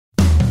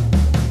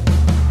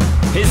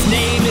His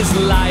name is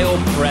Lyle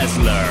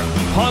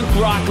Preslar, punk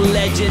rock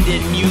legend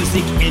and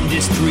music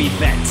industry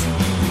vet.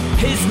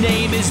 His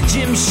name is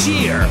Jim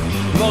Shear,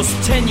 most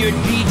tenured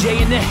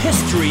DJ in the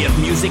history of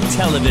music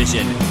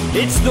television.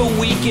 It's The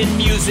Week in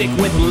Music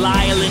with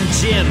Lyle and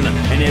Jim,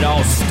 and it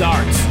all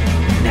starts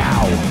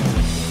now.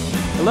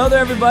 Hello there,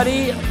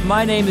 everybody.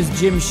 My name is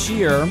Jim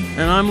Shear.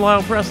 And I'm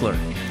Lyle Preslar.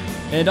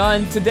 And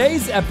on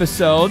today's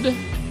episode,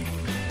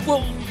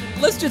 well,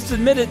 let's just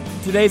admit it,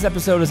 today's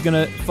episode is going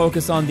to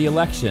focus on the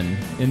election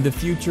and the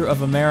future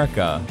of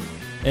America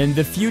and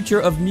the future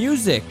of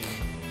music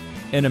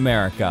in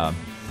America.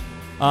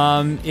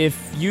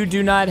 If you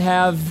do not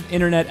have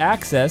internet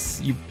access,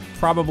 you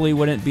probably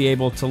wouldn't be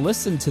able to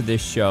listen to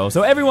this show.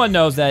 So everyone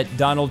knows that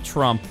Donald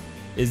Trump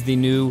is the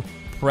new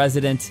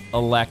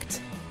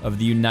president-elect of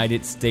the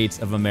United States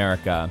of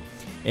America.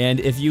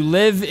 And if you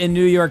live in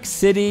New York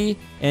City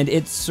and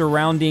its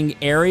surrounding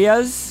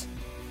areas,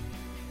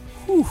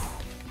 whew,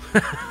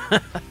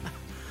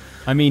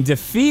 I mean,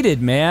 defeated,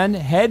 man.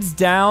 Heads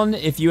down.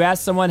 If you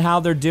ask someone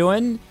how they're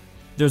doing,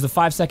 there's a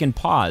 5-second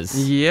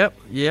pause. Yep.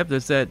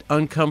 There's that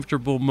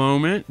uncomfortable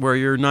moment where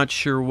you're not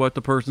sure what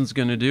the person's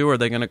going to do. Are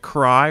they going to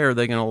cry? Are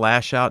they going to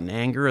lash out in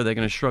anger? Are they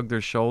going to shrug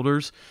their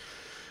shoulders?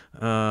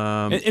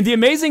 And the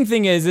amazing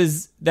thing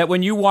is that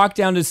when you walk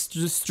down the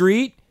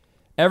street,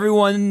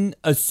 everyone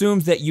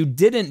assumes that you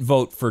didn't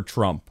vote for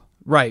Trump.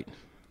 Right.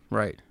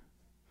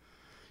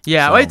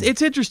 Yeah, So.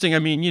 it's interesting. I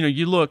mean,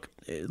 you look,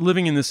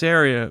 living in this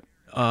area,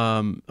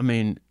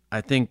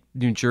 I think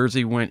New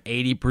Jersey went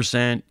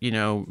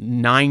 80%,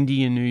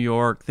 90 in New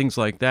York, things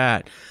like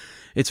that.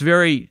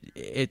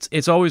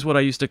 It's always what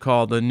I used to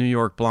call the New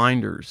York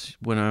blinders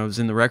when I was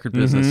in the record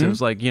business. Mm-hmm. It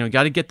was like,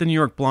 got to get the New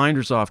York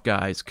blinders off,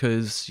 guys,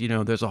 because,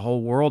 there's a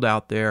whole world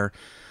out there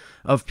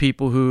of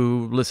people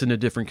who listen to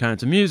different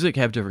kinds of music,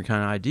 have different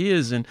kind of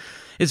ideas, and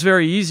it's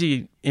very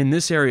easy in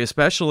this area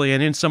especially,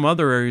 and in some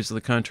other areas of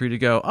the country, to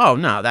go, oh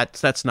no,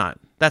 that's not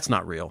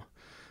real.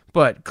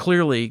 But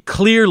clearly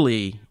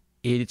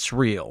it's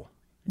real.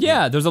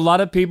 Yeah, there's a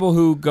lot of people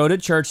who go to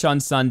church on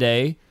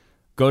Sunday,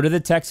 go to the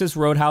Texas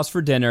Roadhouse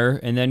for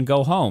dinner, and then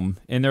go home,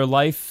 and their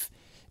life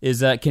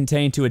is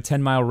contained to a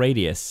 10-mile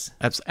radius.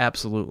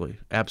 Absolutely.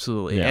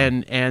 Yeah.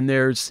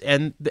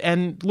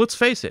 And let's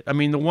face it. I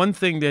mean, the one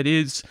thing that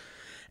is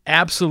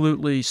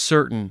absolutely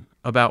certain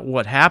about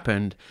what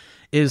happened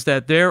is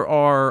that there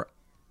are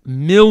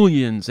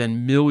millions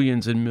and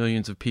millions and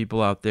millions of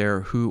people out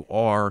there who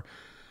are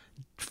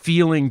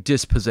feeling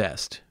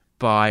dispossessed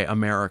by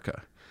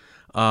America.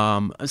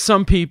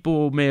 Some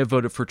people may have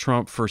voted for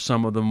Trump for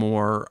some of the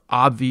more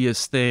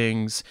obvious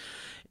things.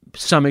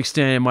 Some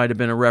extent, it might have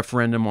been a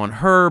referendum on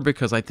her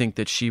because I think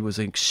that she was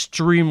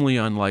extremely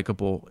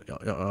unlikable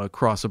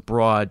across a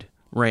broad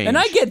range. And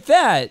I get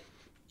that.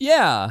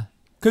 Yeah.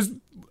 Because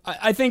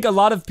I think a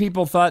lot of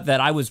people thought that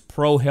I was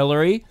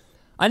pro-Hillary.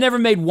 I never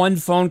made one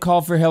phone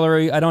call for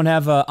Hillary. I don't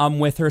have a I'm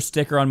with her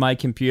sticker on my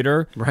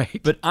computer. Right.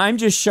 But I'm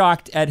just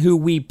shocked at who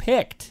we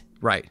picked.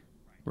 Right.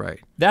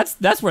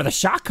 That's where the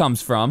shock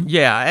comes from.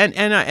 Yeah,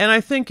 and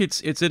I think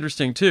it's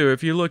interesting too.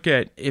 If you look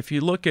at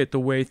the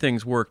way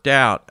things worked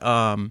out,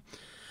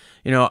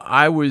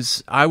 I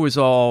was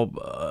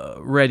all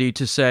ready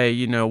to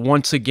say,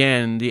 once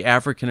again, the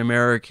African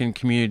American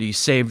community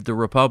saved the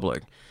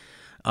republic.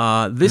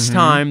 This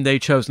time they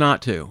chose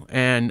not to,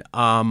 and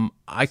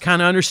I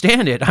kind of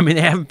understand it. I mean,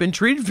 they haven't been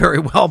treated very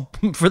well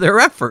for their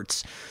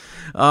efforts.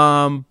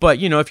 But,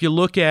 if you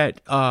look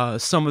at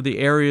some of the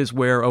areas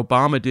where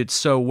Obama did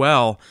so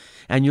well,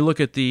 and you look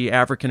at the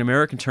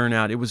African-American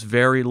turnout, it was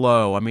very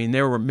low. I mean,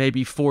 there were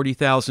maybe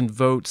 40,000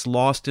 votes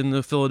lost in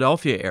the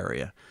Philadelphia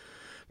area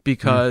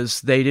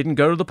because they didn't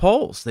go to the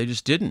polls. They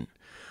just didn't.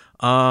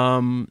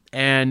 And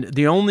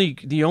the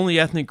only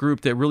ethnic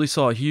group that really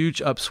saw a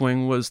huge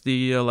upswing was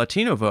the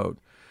Latino vote,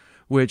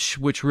 which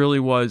really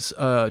was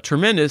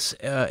tremendous,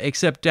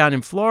 except down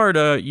in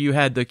Florida, you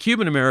had the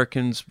Cuban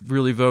Americans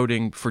really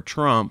voting for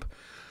Trump.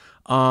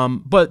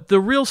 But the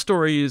real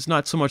story is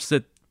not so much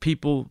that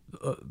people,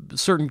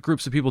 certain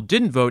groups of people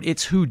didn't vote,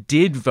 it's who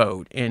did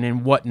vote and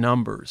in what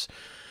numbers.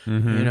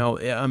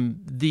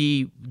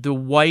 The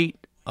white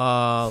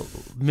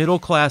middle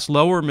class,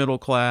 lower middle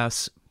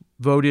class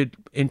voted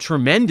in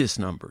tremendous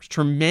numbers,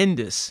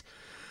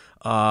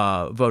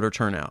 voter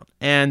turnout,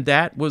 and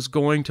that was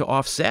going to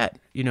offset,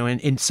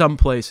 in some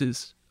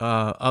places,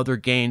 other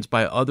gains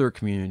by other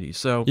communities.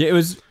 So yeah, it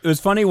was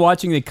funny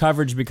watching the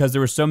coverage because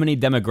there were so many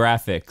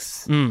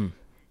demographics.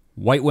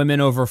 White women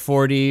over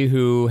 40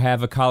 who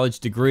have a college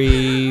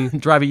degree,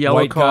 drive a yellow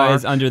white car.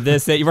 guys under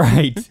this age,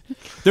 right?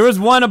 There was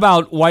one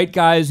about white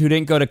guys who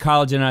didn't go to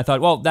college, and I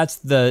thought, well, that's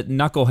the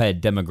knucklehead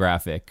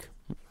demographic.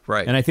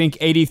 Right. And I think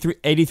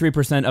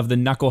 83% of the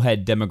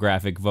knucklehead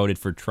demographic voted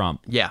for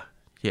Trump. Yeah,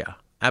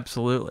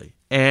 absolutely.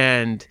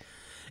 And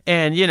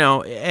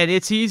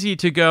it's easy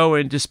to go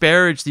and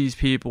disparage these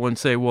people and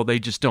say, well, they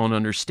just don't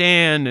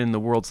understand and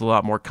the world's a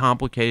lot more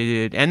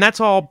complicated. And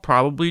that's all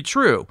probably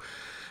true.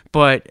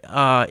 But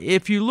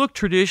if you look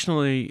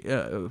traditionally,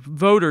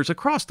 voters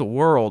across the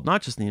world,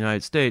 not just in the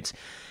United States,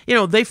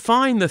 they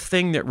find the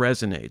thing that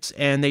resonates,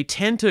 and they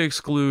tend to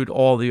exclude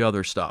all the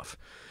other stuff.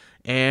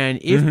 And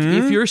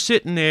if you're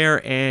sitting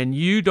there and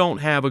you don't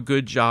have a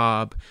good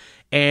job,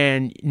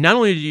 and not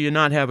only do you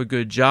not have a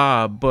good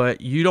job, but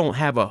you don't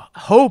have a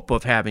hope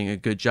of having a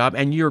good job,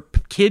 and your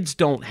kids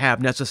don't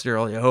have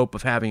necessarily a hope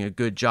of having a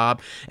good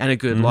job and a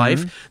good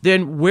life,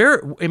 then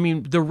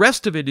the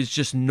rest of it is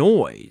just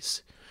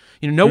noise.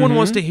 No one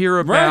wants to hear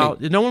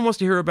about no one wants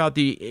to hear about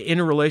the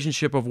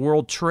interrelationship of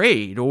world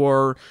trade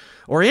or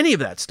any of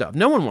that stuff.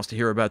 No one wants to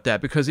hear about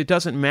that because it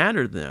doesn't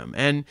matter to them.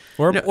 And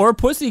or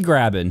pussy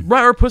grabbing.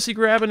 Right, or pussy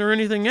grabbing or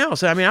anything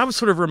else. I mean, I was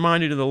sort of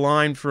reminded of the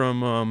line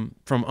from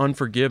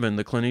Unforgiven,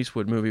 the Clint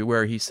Eastwood movie,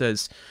 where he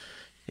says,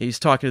 he's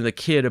talking to the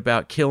kid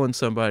about killing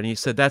somebody, and he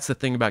said, that's the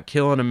thing about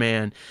killing a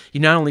man. You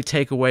not only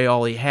take away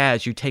all he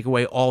has, you take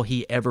away all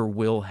he ever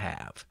will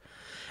have.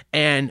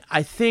 And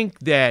I think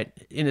that,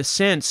 in a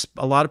sense,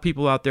 a lot of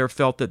people out there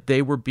felt that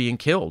they were being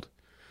killed,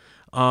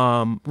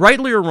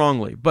 rightly or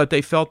wrongly, but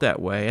they felt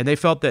that way. And they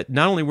felt that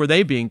not only were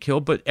they being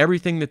killed, but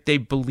everything that they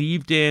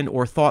believed in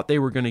or thought they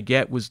were going to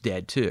get was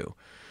dead too.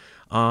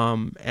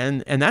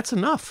 And that's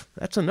enough.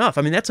 That's enough.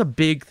 I mean, that's a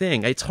big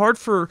thing. It's hard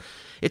for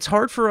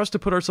us to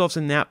put ourselves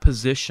in that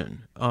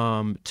position,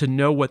 to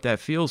know what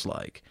that feels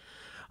like.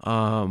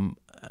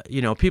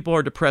 People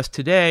are depressed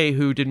today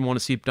who didn't want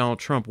to see Donald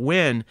Trump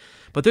win,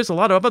 but there's a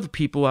lot of other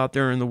people out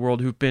there in the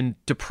world who've been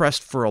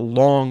depressed for a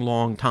long,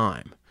 long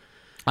time.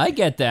 I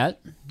get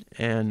that.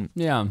 And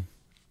yeah.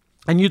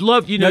 And you'd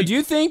love, Now, do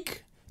you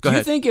think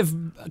because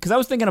I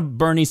was thinking of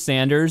Bernie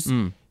Sanders,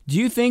 do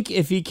you think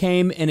if he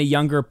came in a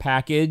younger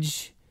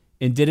package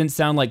and didn't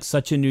sound like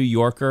such a New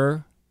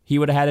Yorker, he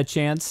would have had a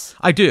chance?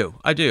 I do.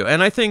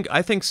 And I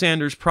think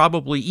Sanders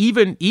probably,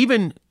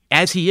 even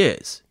as he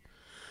is,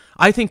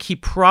 I think he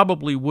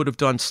probably would have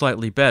done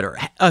slightly better,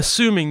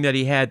 assuming that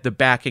he had the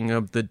backing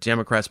of the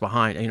Democrats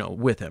behind,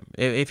 with him.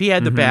 If he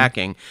had the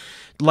backing,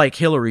 like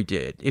Hillary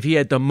did, if he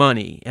had the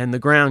money and the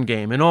ground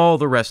game and all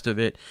the rest of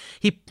it,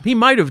 he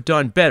might have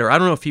done better. I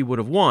don't know if he would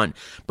have won,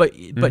 but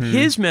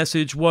his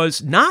message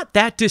was not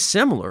that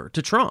dissimilar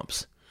to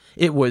Trump's.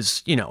 It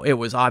was, it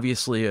was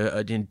obviously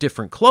in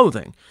different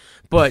clothing.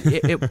 But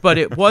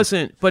it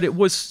wasn't. But it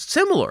was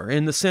similar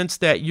in the sense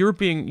that you're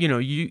being,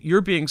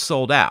 you're being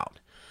sold out.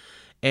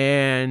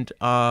 And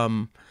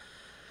I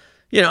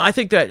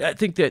think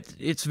that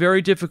it's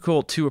very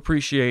difficult to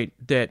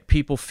appreciate that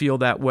people feel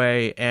that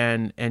way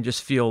and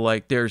just feel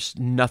like there's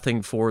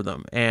nothing for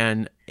them.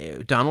 And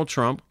Donald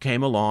Trump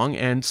came along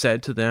and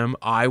said to them,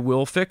 "I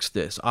will fix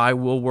this. I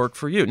will work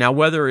for you." Now,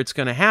 whether it's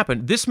going to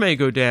happen, this may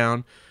go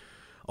down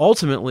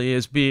ultimately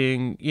as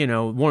being,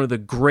 one of the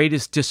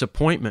greatest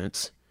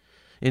disappointments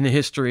in the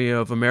history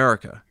of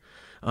America.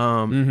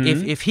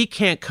 If he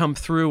can't come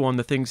through on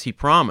the things he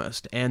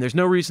promised, and there's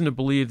no reason to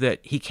believe that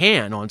he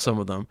can on some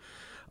of them,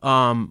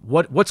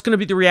 what's going to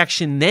be the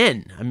reaction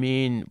then? I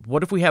mean,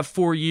 what if we have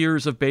 4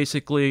 years of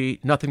basically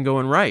nothing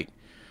going right?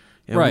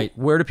 Right.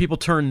 Where do people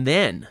turn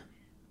then?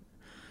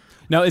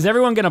 Now, is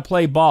everyone going to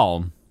play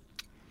ball?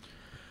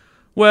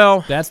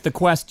 Well, that's the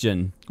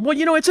question. Well,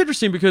 it's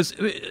interesting because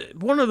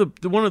one of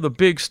the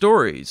big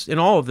stories in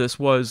all of this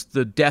was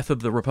the death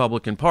of the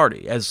Republican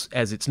Party, as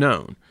it's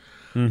known.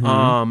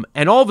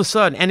 And all of a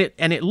sudden,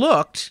 and it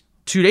looked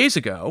 2 days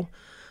ago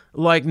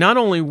like not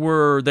only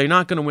were they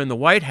not going to win the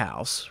White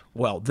House,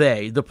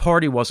 the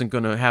party wasn't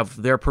going to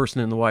have their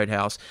person in the White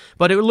House,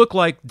 but it looked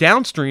like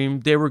downstream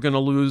they were going to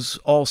lose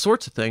all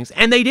sorts of things,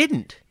 and they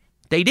didn't.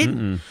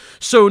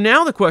 So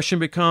now the question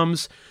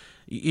becomes,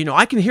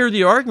 I can hear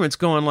the arguments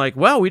going like,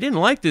 well, we didn't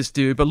like this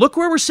dude, but look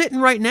where we're sitting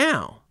right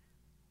now.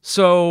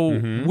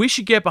 So we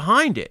should get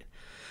behind it.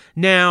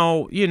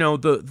 Now,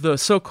 the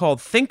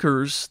so-called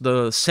thinkers,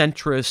 the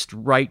centrist,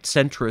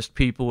 right-centrist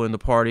people in the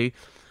party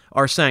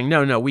are saying,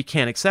 no, we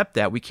can't accept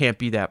that. We can't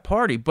be that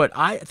party. But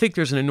I think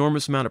there's an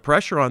enormous amount of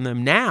pressure on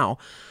them now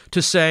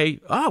to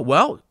say,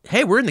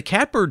 hey, we're in the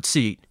catbird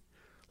seat.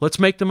 Let's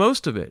make the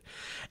most of it.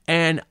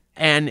 And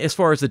as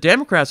far as the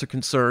Democrats are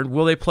concerned,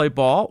 will they play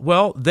ball?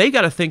 Well, they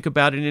got to think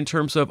about it in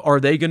terms of, are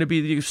they going to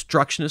be the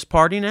obstructionist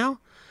party now?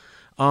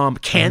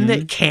 Can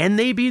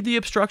they be the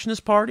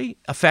obstructionist party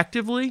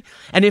effectively?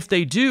 And if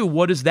they do,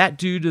 what does that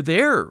do to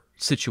their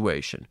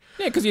situation?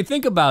 Yeah, because you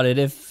think about it,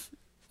 if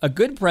a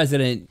good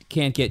president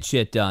can't get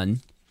shit done,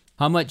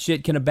 how much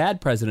shit can a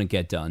bad president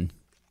get done?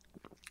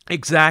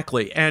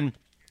 Exactly. And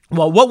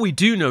what we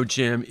do know,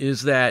 Jim,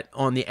 is that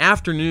on the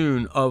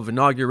afternoon of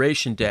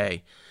Inauguration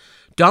Day,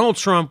 Donald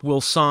Trump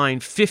will sign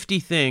 50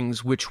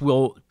 things which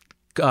will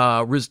take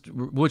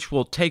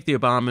the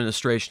Obama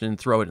administration and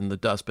throw it in the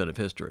dustbin of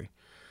history.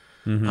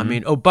 I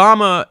mean,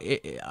 Obama,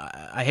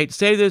 I hate to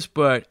say this,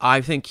 but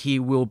I think he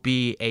will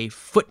be a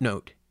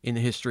footnote in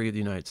the history of the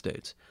United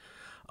States.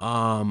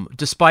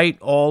 Despite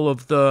all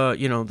of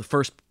the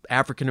first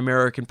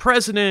African-American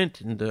president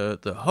and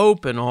the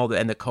hope and all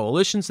and the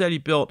coalitions that he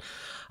built,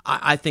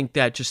 I think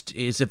that just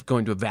is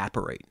going to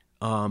evaporate.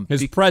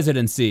 His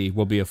presidency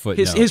will be a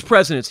footnote. His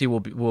presidency will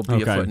be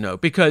Okay. a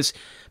footnote because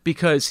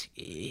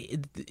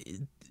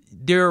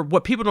there.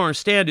 What people don't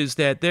understand is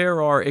that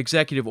there are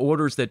executive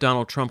orders that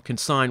Donald Trump can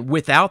sign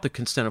without the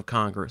consent of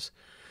Congress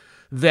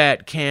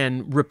that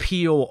can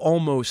repeal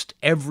almost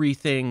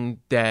everything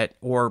that,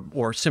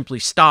 or simply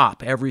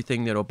stop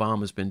everything that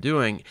Obama's been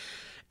doing.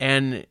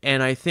 And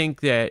I think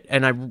that,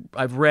 and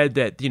I've read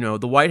that,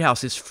 the White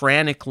House is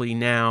frantically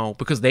now,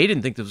 because they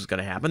didn't think this was going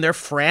to happen, they're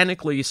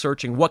frantically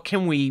searching what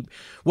can we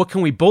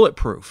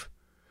bulletproof.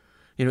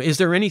 Is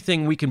there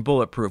anything we can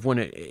bulletproof?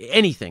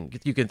 Anything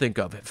you can think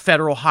of,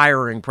 federal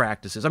hiring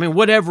practices. I mean,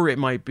 whatever it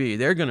might be,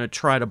 they're going to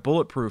try to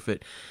bulletproof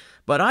it.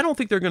 But I don't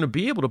think they're going to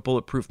be able to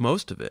bulletproof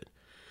most of it.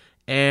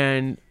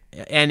 And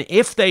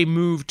if they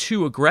move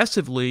too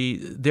aggressively,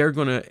 they're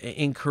going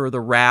to incur the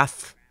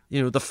wrath,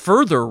 the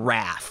further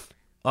wrath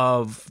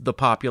of the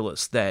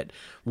populace that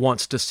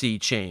wants to see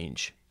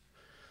change.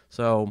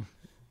 So,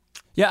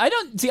 yeah, I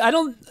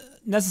don't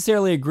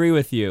necessarily agree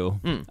with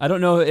you. I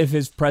don't know if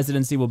his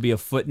presidency will be a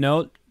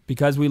footnote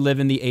because we live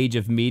in the age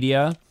of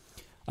media.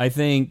 I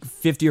think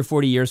 50 or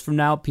 40 years from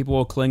now, people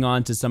will cling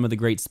on to some of the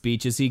great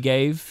speeches he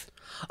gave.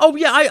 Oh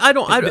yeah,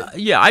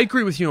 I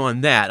agree with you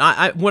on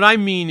that. What I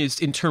mean is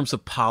in terms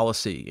of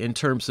policy, in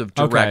terms of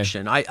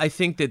direction. Okay. I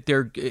think that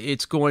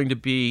it's going to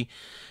be,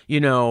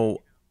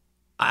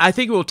 I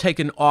think it will take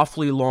an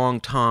awfully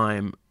long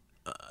time,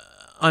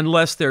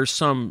 unless there's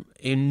some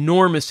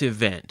enormous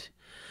event.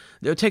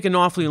 It'll take an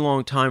awfully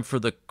long time for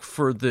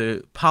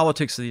the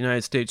politics of the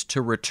United States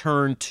to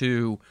return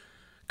to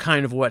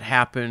kind of what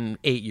happened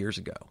 8 years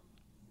ago.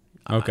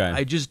 Okay.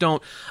 I just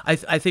don't. I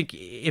think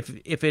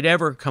if it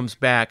ever comes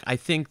back, I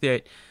think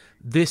that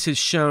this has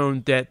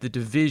shown that the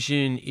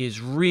division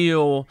is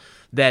real,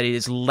 that it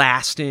is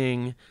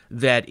lasting,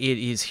 that it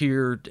is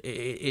here.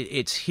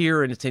 It's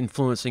here and it's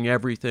influencing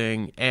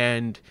everything.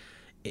 And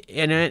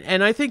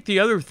I think the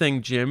other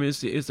thing, Jim,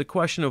 is the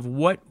question of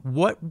what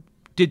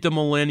did the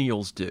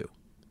millennials do?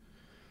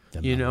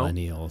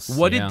 Millennials.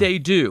 What did they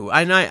do?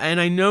 And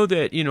I know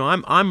that,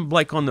 I'm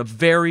like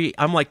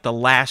I'm like the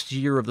last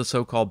year of the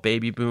so-called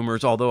baby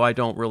boomers, although I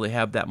don't really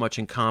have that much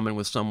in common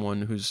with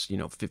someone who's,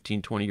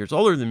 15, 20 years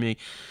older than me.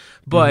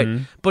 But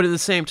but at the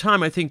same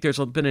time, I think there's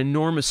been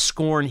enormous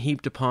scorn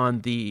heaped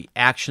upon the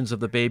actions of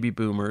the baby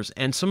boomers,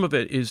 and some of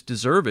it is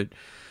deserved.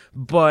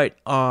 But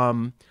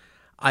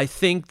I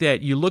think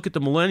that you look at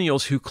the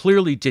millennials who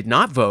clearly did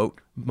not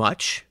vote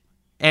much.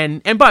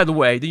 And by the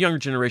way, the younger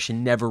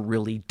generation never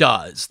really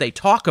does. They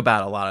talk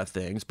about a lot of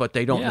things, but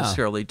they don't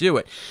necessarily do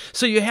it.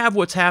 So you have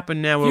what's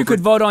happened now. You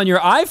could vote on your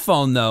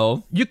iPhone,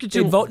 though. You could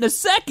vote in a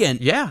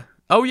second. Yeah.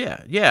 Oh,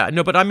 yeah. Yeah.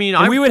 No, but I mean...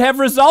 we would have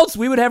results.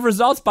 We would have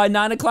results by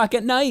 9 o'clock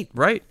at night.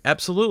 Right.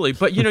 Absolutely.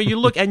 But, you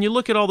look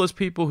at all those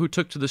people who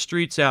took to the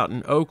streets out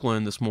in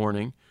Oakland this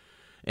morning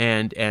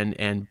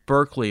and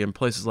Berkeley and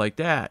places like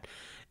that.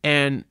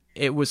 And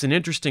it was an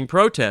interesting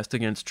protest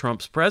against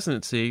Trump's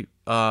presidency,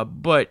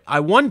 but I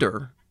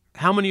wonder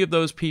how many of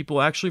those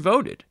people actually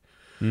voted.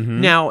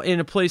 Mm-hmm. Now, in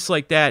a place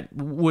like that,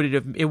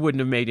 it wouldn't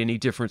have made any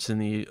difference in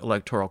the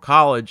Electoral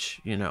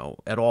College,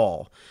 at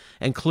all.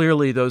 And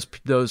clearly, those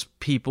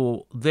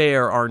people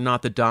there are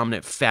not the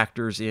dominant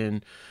factors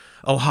in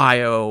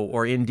Ohio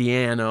or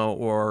Indiana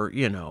or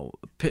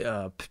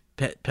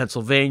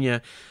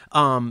Pennsylvania.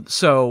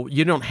 So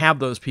you don't have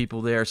those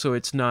people there. So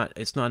it's not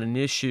an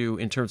issue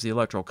in terms of the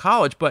Electoral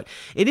College, but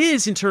it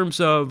is in terms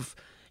of,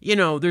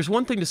 there's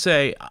one thing to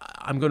say,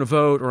 I'm going to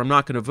vote or I'm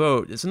not going to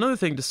vote. It's another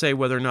thing to say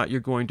whether or not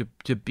you're going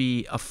to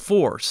be a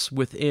force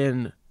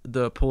within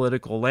the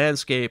political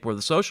landscape or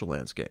the social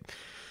landscape.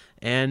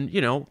 And,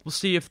 we'll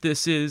see if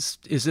is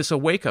this a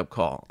wake-up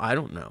call? I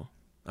don't know.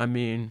 I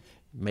mean,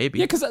 maybe.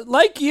 Yeah, because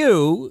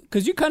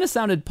you kind of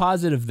sounded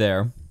positive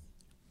there,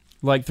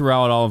 like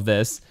throughout all of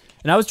this.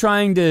 And I was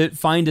trying to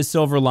find a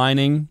silver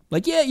lining.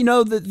 Like,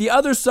 the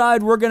other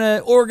side, we're going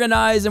to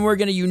organize and we're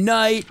going to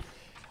unite.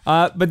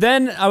 But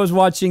then I was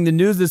watching the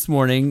news this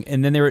morning,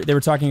 and then they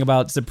were talking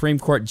about Supreme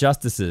Court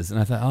justices, and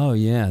I thought, oh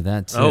yeah,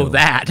 that too. Oh,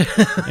 that.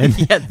 And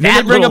yeah, then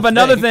they bring up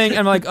another thing, and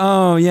I'm like,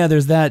 oh yeah,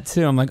 there's that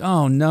too. I'm like,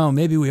 oh no,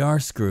 maybe we are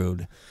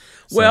screwed.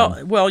 So.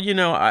 Well,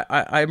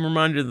 I'm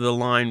reminded of the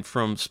line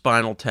from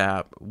Spinal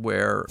Tap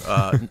where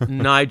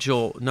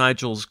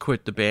Nigel's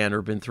quit the band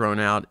or been thrown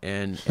out,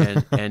 and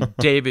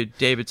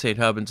David St.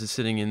 Hubbins is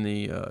sitting in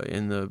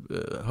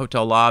the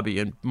hotel lobby,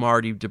 and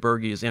Marty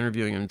DeBurgi is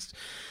interviewing him.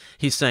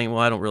 He's saying, well,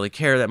 I don't really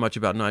care that much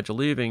about Nigel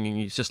leaving, and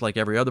he's just like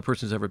every other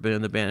person who's ever been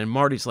in the band. And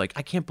Marty's like,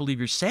 I can't believe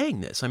you're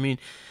saying this. I mean,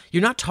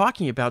 you're not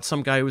talking about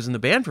some guy who was in the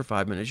band for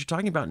 5 minutes. You're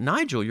talking about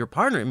Nigel, your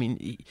partner. I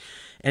mean,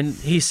 and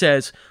he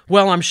says,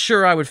 well, I'm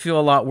sure I would feel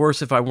a lot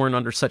worse if I weren't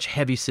under such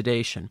heavy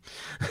sedation.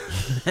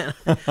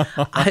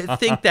 I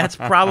think that's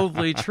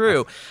probably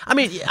true. I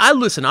mean,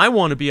 I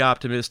want to be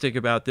optimistic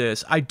about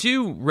this. I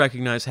do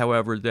recognize,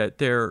 however, that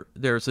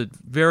there's a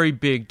very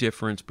big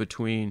difference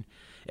between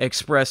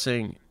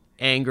expressing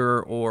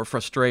anger or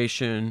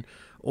frustration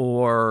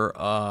or,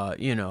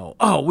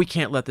 we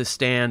can't let this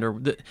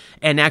stand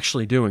and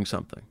actually doing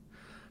something.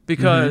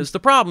 Because the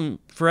problem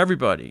for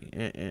everybody,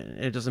 and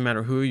it doesn't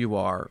matter who you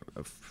are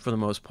for the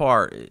most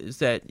part, is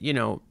that,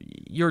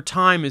 your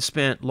time is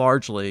spent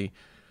largely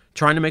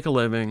trying to make a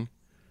living,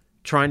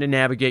 trying to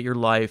navigate your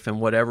life and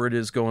whatever it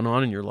is going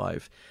on in your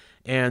life.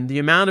 And the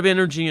amount of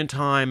energy and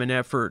time and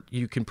effort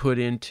you can put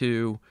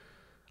into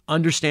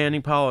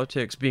understanding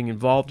politics, being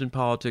involved in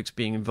politics,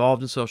 being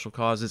involved in social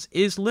causes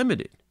is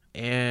limited.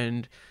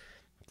 And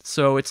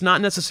so there's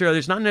not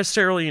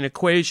necessarily an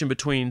equation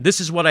between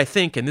this is what I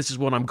think and this is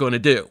what I'm going to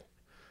do.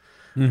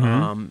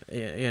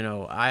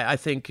 I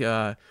think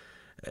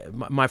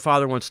my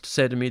father once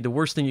said to me, the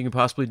worst thing you can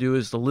possibly do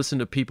is to listen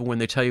to people when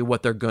they tell you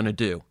what they're going to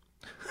do.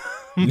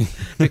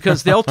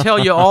 Because they'll tell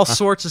you all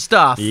sorts of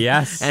stuff.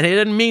 Yes. And it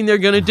doesn't mean they're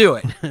going to do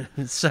it.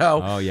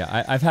 So. Oh,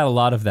 yeah. I've had a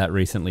lot of that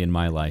recently in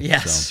my life.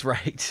 Yes,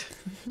 right.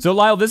 So,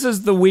 Lyle, this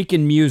is the week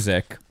in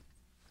music.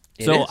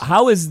 So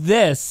how is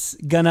this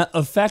going to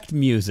affect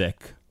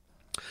music?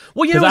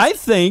 Well, because I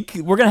think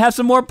we're going to have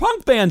some more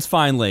punk bands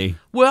finally.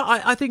 Well,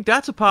 I think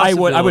that's a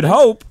possibility. I would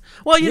hope.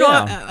 Well,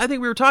 I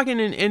think we were talking,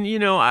 and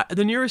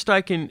the nearest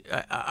I can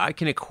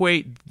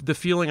equate the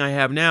feeling I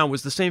have now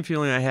was the same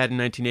feeling I had in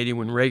 1980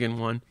 when Reagan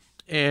won,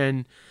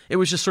 and it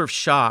was just sort of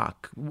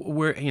shock.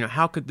 Where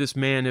how could this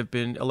man have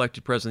been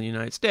elected president of the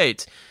United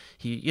States?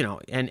 He,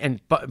 and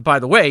by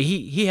the way,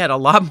 he had a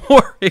lot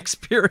more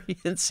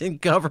experience in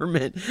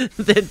government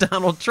than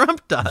Donald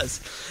Trump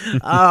does.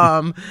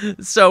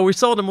 So we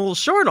sold him a little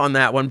short on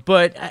that one.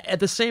 But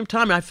at the same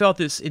time, I felt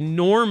this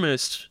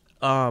enormous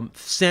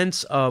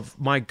sense of,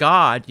 my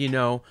God,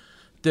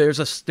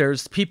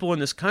 there's people in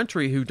this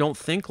country who don't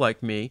think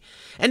like me.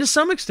 And to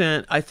some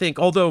extent, I think,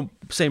 although,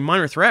 say,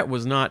 Minor Threat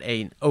was not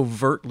an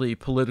overtly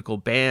political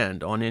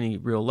band on any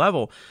real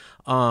level,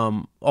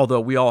 although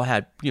we all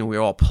had, we were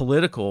all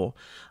political,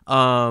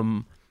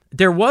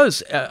 there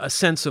was a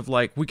sense of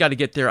like, we got to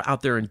get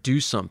out there and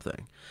do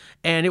something.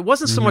 And it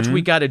wasn't so much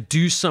we got to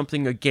do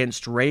something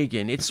against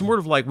Reagan. It's sort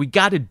of like we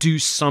got to do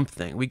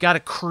something. We got to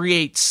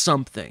create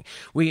something.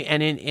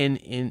 And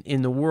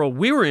in the world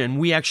we were in,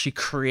 we actually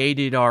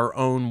created our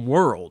own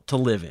world to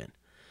live in.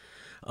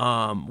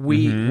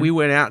 We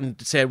went out and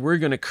said, we're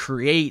going to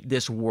create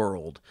this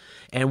world,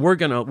 and we're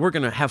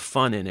gonna have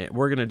fun in it.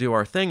 We're gonna do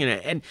our thing in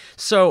it, and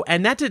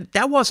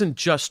that wasn't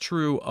just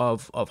true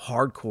of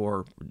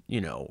hardcore,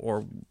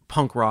 or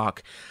punk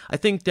rock. I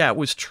think that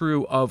was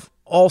true of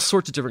all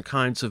sorts of different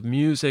kinds of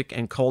music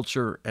and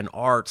culture and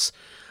arts.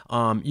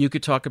 You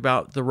could talk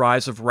about the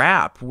rise of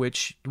rap,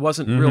 which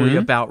wasn't really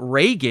about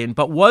Reagan,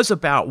 but was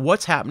about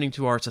what's happening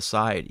to our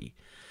society.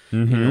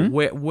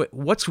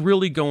 What's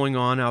really going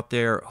on out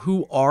there?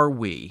 Who are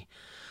we?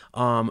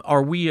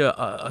 Are we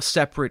a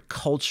separate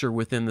culture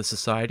within the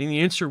society? And the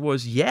answer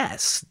was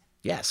yes.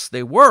 Yes,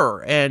 they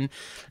were, but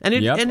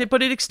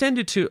it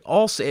extended to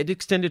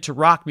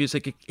rock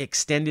music. It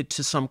extended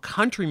to some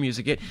country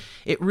music.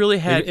 It really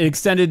had. It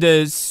extended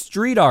to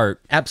street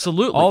art.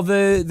 Absolutely, all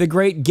the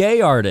great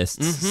gay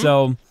artists.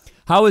 So,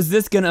 how is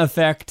this going to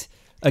affect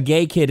a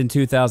gay kid in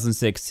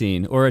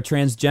 2016 or a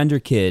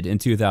transgender kid in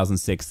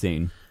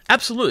 2016?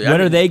 Absolutely. What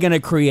are they going to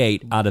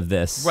create out of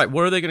this? Right.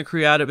 What are they going to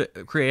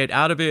create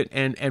out of it?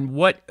 And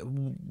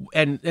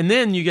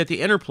then you get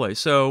the interplay.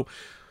 So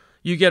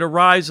you get a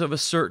rise of a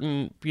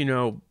certain,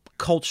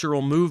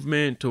 cultural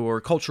movement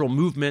or cultural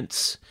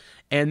movements,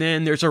 and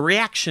then there's a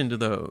reaction to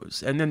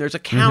those, and then there's a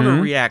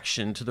counter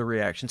reaction to the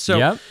reaction.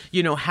 So,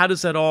 how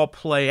does that all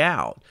play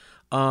out?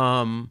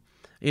 But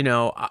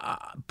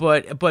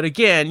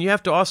again, you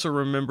have to also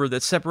remember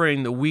that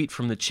separating the wheat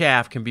from the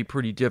chaff can be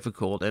pretty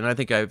difficult. And I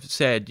think I've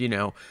said,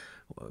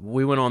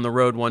 we went on the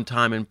road one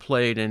time and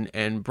played,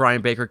 and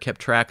Brian Baker kept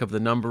track of the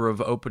number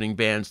of opening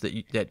bands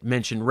that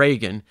mentioned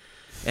Reagan,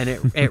 and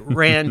it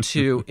ran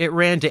to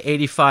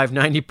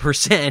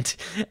 85-90%,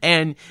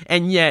 and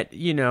yet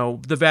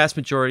the vast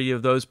majority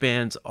of those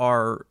bands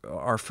are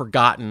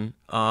forgotten,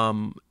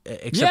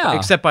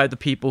 except by the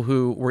people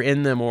who were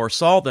in them or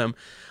saw them.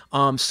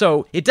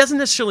 So it doesn't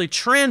necessarily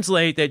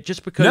translate that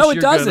just because just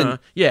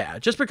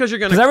because you're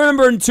gonna. Because I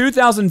remember in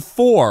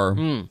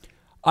 2004,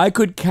 I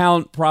could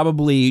count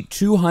probably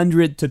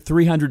 200 to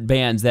 300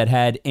 bands that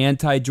had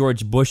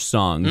anti-George Bush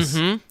songs.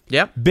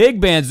 Yep.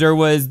 Big bands. There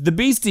was the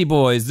Beastie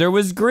Boys. There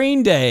was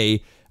Green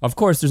Day. Of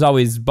course, there's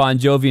always Bon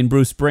Jovi and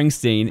Bruce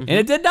Springsteen, and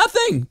it did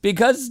nothing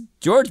because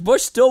George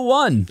Bush still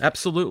won.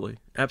 Absolutely.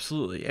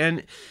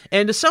 And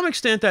to some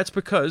extent, that's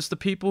because the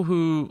people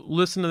who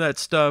listen to that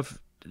stuff,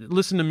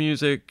 listen to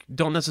music,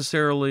 don't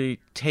necessarily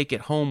take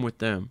it home with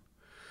them.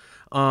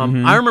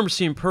 I remember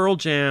seeing Pearl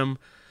Jam,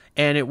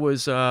 and it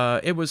was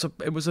I think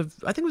it was a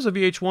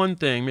VH1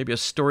 thing, maybe a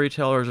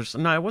Storytellers or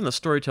something. No, it wasn't a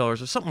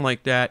Storytellers or something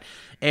like that.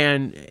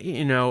 And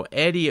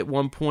Eddie at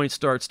one point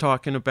starts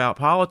talking about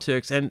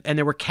politics, and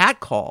there were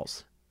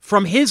catcalls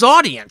from his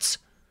audience.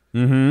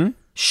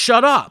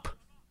 Shut up.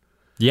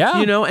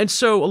 Yeah. And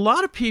so a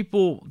lot of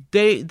people,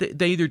 they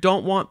either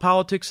don't want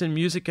politics and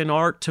music and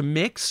art to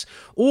mix,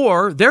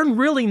 or they're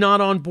really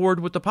not on board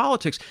with the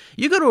politics.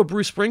 You go to a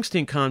Bruce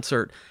Springsteen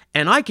concert,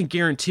 and I can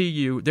guarantee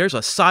you there's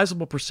a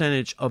sizable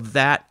percentage of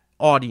that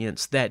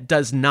audience that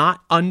does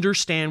not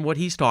understand what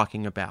he's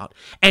talking about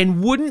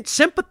and wouldn't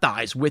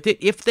sympathize with it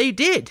if they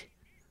did.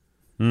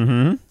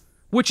 Mm-hmm.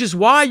 Which is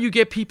why you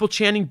get people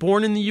chanting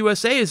 "Born in the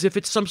USA" as if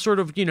it's some sort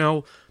of,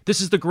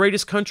 this is the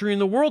greatest country in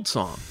the world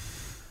song.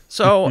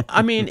 So,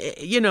 I mean,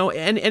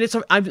 and it's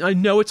I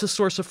know it's a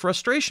source of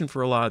frustration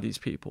for a lot of these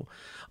people.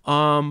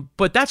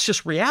 But that's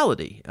just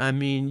reality. I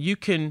mean,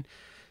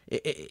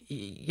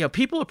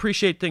 people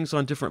appreciate things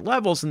on different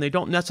levels, and they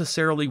don't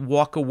necessarily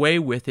walk away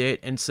with it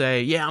and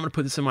say, yeah, I'm going to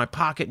put this in my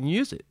pocket and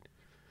use it.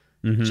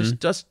 Mm-hmm. It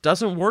just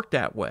doesn't work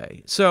that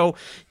way. So,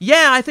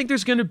 yeah, I think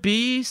there's going to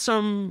be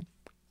some,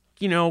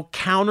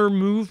 counter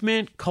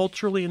movement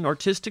culturally and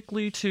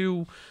artistically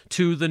to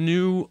the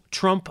new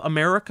Trump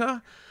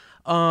America,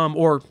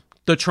 or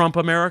the Trump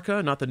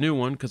America, not the new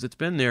one because it's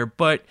been there,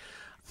 but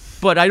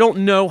I don't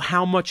know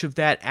how much of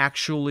that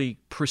actually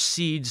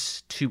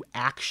proceeds to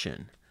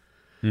action,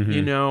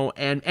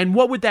 and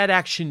what would that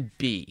action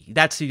be?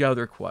 That's the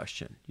other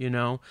question,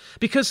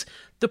 because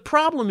the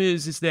problem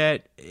is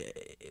that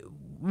a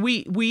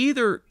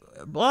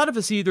lot of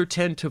us either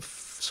tend to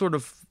sort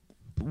of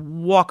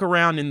walk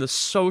around in the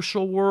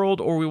social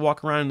world or we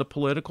walk around in the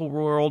political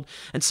world,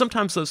 and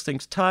sometimes those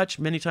things touch,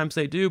 many times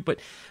they do, but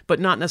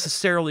not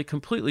necessarily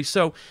completely.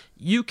 So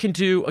you can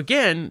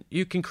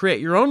create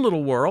your own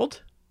little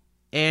world,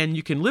 and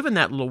you can live in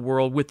that little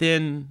world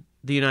within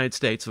the United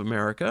States of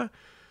America,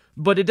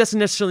 but it doesn't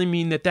necessarily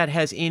mean that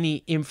has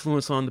any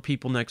influence on the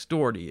people next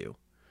door to you.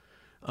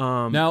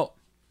 Now,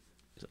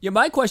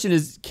 my question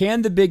is,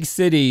 can the big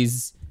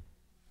cities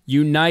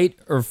unite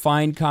or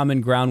find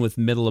common ground with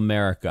middle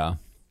America?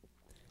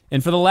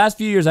 And for the last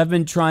few years, I've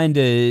been trying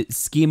to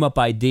scheme up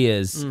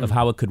ideas of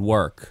how it could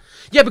work.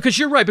 Yeah, because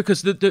you're right.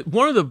 Because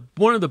one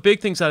of the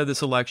big things out of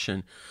this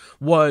election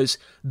was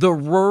the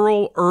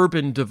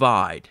rural-urban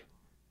divide,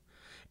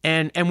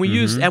 and we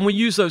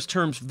use those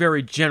terms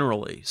very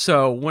generally.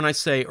 So when I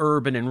say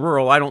urban and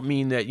rural, I don't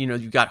mean that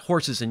you've got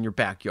horses in your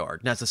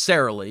backyard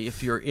necessarily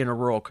if you're in a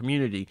rural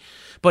community,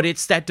 but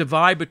it's that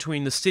divide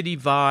between the city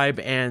vibe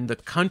and the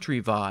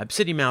country vibe,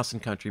 city mouse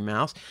and country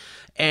mouse.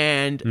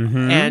 And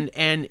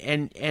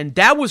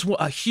that was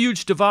a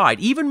huge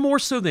divide, even more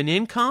so than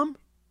income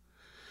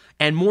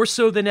and more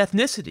so than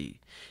ethnicity.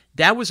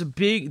 That was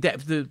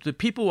the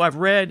people I've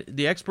read,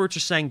 the experts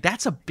are saying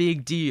that's a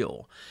big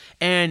deal.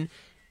 And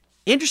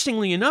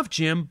interestingly enough,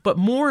 Jim, but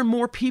more and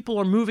more people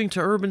are moving to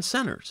urban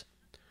centers.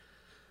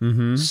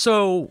 Mm-hmm.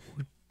 So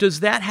does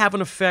that have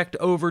an effect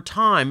over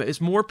time as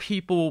more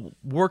people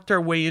work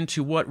their way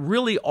into what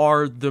really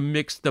are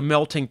the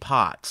melting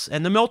pots?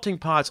 And the melting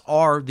pots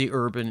are the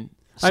urban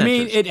centers. I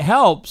mean, it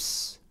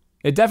helps.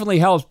 It definitely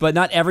helps, but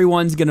not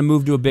everyone's going to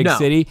move to a big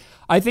city.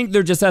 I think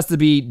there just has to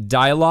be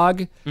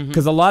dialogue,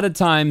 because a lot of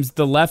times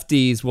the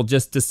lefties will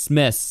just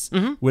dismiss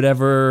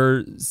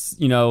whatever,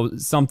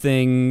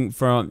 something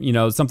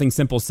from, something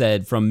simple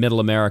said from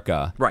middle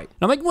America. Right. And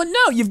I'm like, well,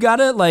 no, you've got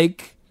to,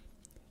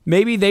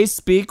 maybe they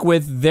speak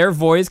with their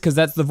voice because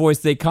that's the voice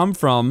they come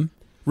from,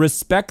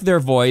 respect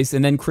their voice,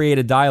 and then create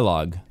a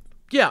dialogue.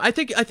 Yeah, I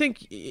think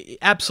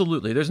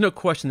absolutely. There's no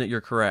question that you're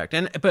correct.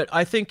 But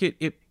I think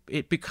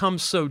it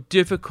becomes so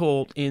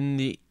difficult in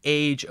the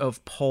age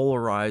of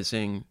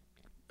polarizing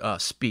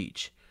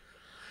speech.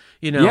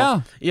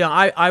 Yeah,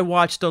 I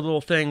watched a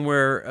little thing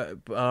where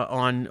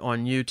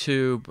on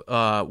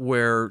YouTube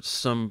where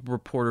some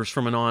reporters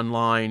from an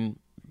online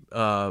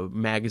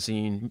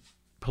magazine,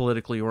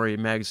 politically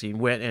oriented magazine,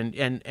 went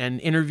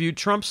and interviewed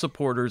Trump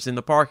supporters in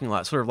the parking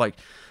lot, sort of like,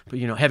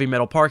 heavy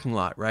metal parking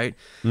lot, right?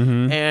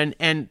 Mm-hmm.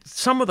 And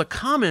some of the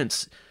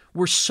comments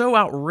were so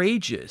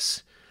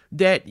outrageous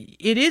that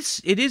it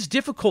is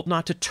difficult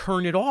not to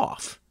turn it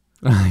off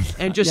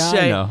and just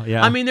say,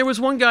 I mean, there was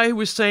one guy who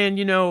was saying,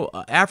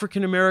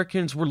 African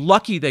Americans were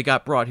lucky they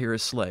got brought here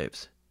as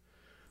slaves.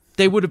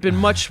 They would have been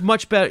much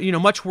better,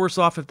 much worse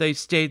off if they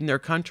stayed in their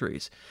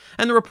countries.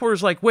 And the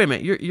reporter's like, wait a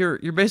minute,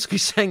 you're basically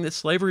saying that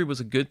slavery was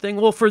a good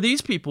thing? Well, for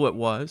these people it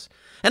was.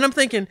 And I'm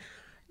thinking,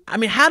 I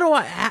mean, how do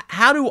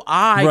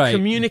I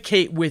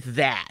communicate with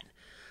that?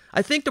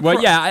 I think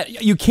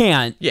you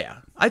can't. Yeah.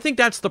 I think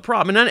that's the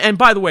problem. And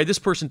by the way, this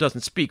person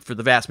doesn't speak for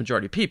the vast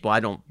majority of people. I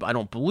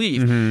don't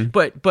believe. Mm-hmm.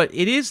 But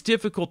it is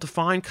difficult to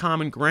find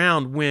common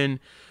ground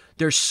when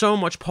there's so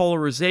much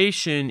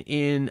polarization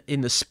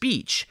in the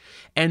speech.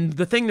 And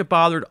the thing that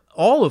bothered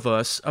all of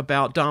us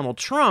about Donald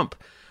Trump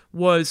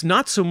was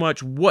not so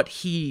much what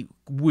he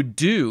would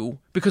do,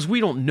 because we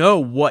don't know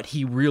what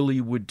he really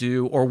would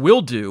do or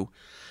will do,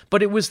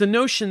 but it was the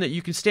notion that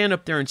you can stand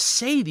up there and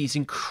say these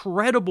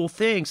incredible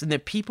things and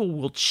that people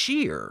will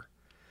cheer.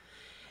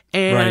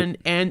 And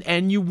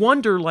and you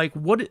wonder,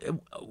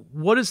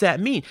 what does that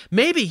mean?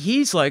 Maybe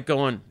he's like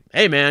going,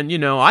 hey man,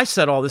 I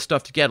said all this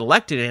stuff to get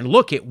elected, and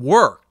look, it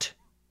worked,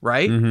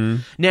 right? Mm-hmm.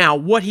 Now,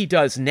 what he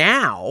does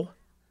now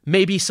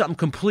may be something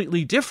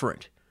completely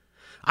different.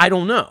 I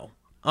don't know.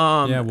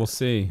 We'll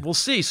see. We'll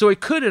see. So it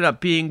could end up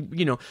being,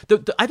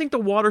 I think the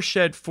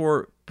watershed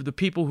for the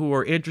people who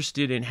are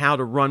interested in how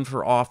to run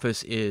for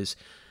office is,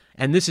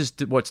 and this is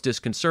what's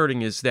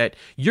disconcerting, is that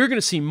you're going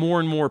to see more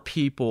and more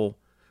people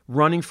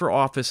running for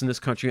office in this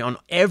country on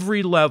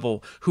every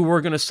level who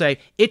are going to say,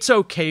 it's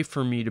okay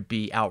for me to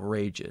be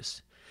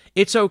outrageous.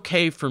 It's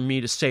okay for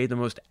me to say the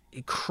most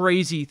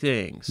crazy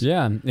things.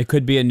 Yeah, it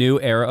could be a new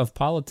era of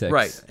politics.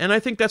 Right. And I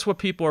think that's what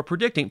people are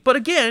predicting. But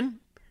again,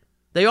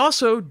 they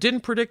also didn't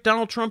predict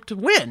Donald Trump to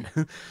win.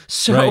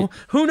 So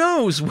who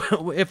knows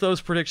if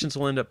those predictions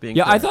will end up being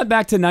correct. I thought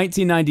back to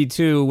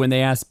 1992 when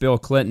they asked Bill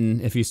Clinton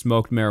if he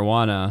smoked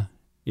marijuana.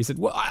 He said,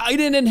 well, I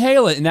didn't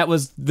inhale it, and that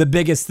was the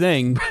biggest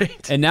thing.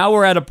 Right. And now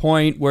we're at a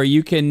point where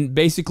you can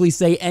basically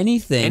say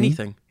anything.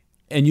 Anything.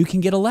 And you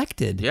can get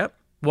elected. Yep.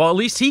 Well, at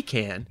least he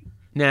can.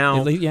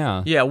 Now,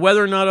 yeah,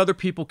 whether or not other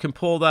people can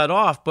pull that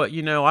off, but,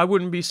 I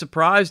wouldn't be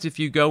surprised if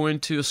you go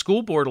into a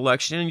school board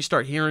election and you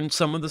start hearing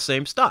some of the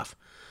same stuff.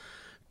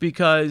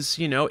 Because,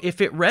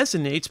 if it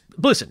resonates,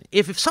 listen,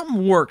 if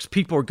something works,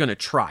 people are going to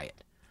try it.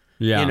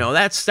 Yeah.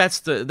 That's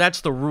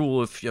the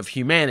rule of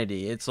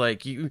humanity. It's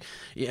like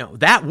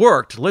that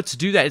worked. Let's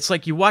do that. It's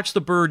like you watch the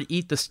bird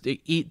eat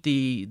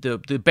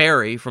the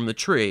berry from the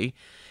tree,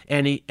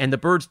 and the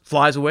bird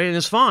flies away and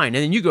is fine.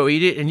 And then you go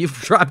eat it and you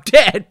drop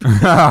dead.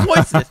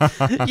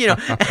 Poisonous.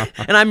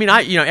 And I mean,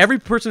 every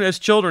person who has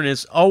children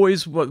is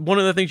always one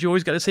of the things you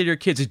always got to say to your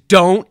kids is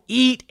don't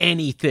eat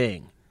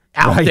anything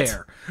out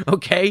there.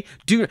 Okay?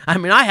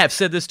 I have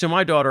said this to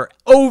my daughter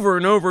over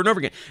and over and over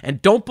again.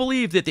 And don't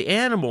believe that the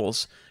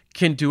animals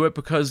can do it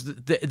because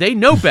they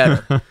know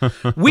better.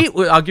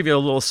 I'll give you a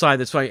little sign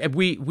that's funny.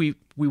 We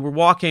were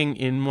walking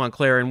in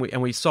Montclair and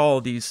we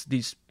saw these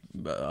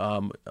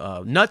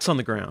nuts on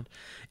the ground,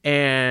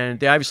 and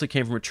they obviously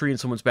came from a tree in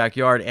someone's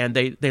backyard, and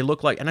they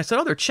look like, and I said,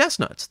 oh, they're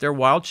chestnuts. They're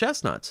wild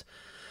chestnuts.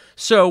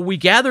 So we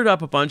gathered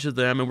up a bunch of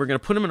them, and we're going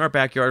to put them in our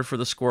backyard for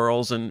the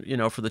squirrels and,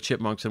 for the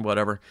chipmunks and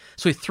whatever.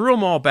 So we threw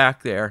them all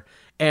back there,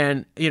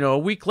 and, a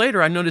week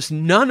later, I noticed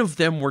none of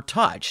them were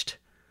touched.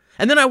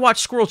 And then I watched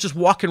squirrels just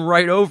walking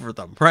right over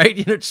them, right?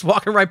 Just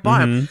walking right by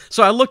them.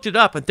 So I looked it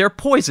up, and they're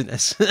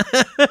poisonous.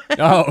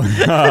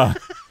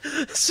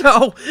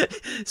 So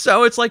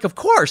it's like, of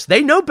course,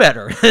 they know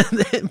better.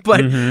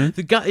 But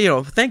the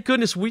guy, thank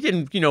goodness we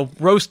didn't,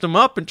 roast them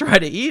up and try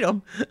to eat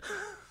them.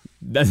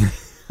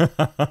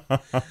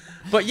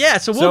 But yeah,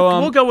 so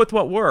we'll go with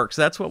what works.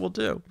 That's what we'll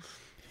do.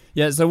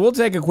 Yeah, so we'll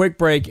take a quick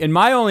break. And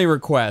my only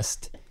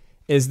request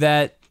is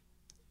that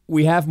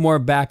we have more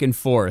back and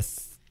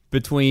forth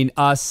between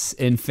us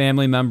and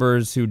family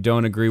members who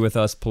don't agree with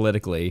us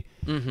politically.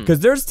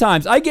 Because there's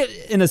times I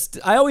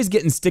always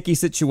get in sticky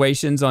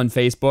situations on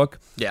Facebook.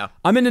 Yeah.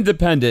 I'm an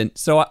independent,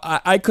 so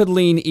I could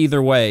lean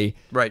either way.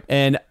 Right.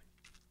 And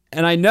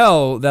I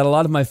know that a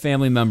lot of my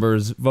family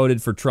members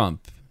voted for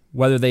Trump,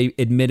 whether they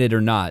admit it or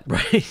not.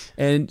 Right.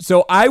 And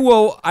so I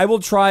will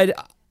try.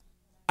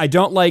 I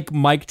don't like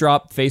mic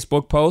drop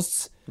Facebook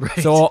posts. Right.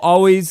 So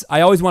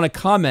I always want to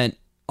comment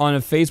on a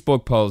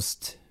Facebook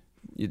post.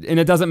 And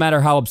it doesn't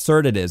matter how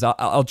absurd it is.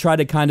 I'll try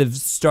to kind of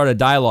start a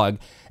dialogue.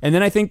 And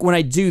then I think when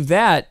I do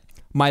that,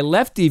 my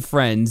lefty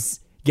friends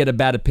get a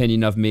bad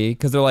opinion of me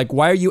because they're like,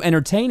 why are you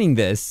entertaining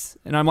this?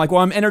 And I'm like, well,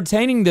 I'm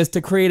entertaining this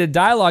to create a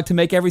dialogue to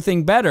make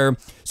everything better.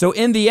 So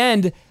in the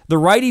end, the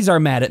righties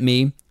are mad at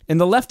me and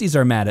the lefties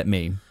are mad at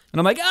me. And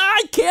I'm like,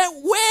 I can't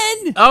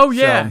win. Oh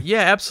yeah,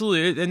 yeah,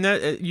 absolutely. And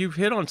that you've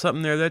hit on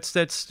something there. That's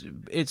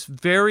it's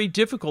very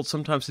difficult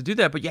sometimes to do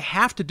that, but you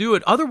have to do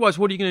it. Otherwise,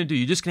 what are you going to do?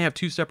 You're just going to have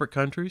two separate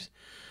countries?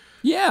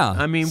 Yeah.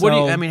 I mean,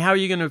 how are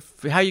you going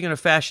to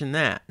fashion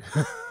that?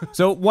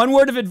 So one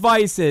word of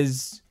advice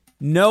is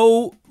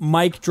no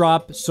mic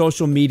drop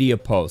social media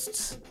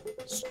posts.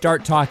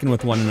 Start talking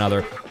with one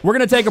another. We're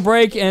going to take a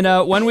break,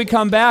 and when we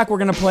come back, we're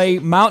going to play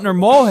Mountain or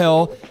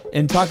Molehill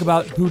and talk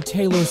about who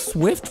Taylor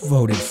Swift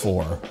voted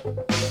for.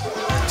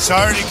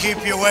 Sorry to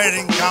keep you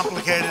waiting.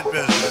 Complicated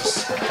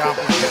business.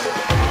 Complicated.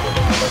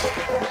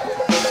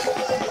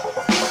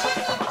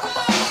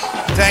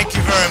 Thank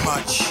you very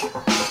much.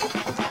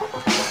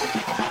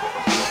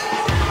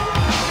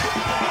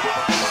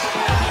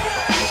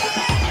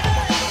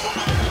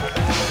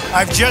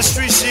 I've just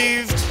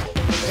received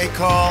a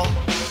call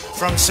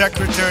from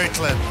Secretary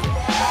Clinton.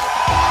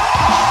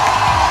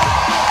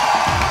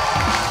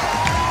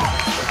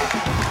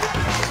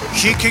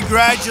 She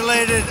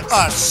congratulated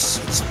us,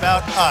 it's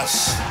about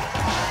us,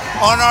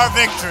 on our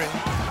victory.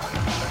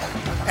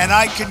 And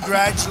I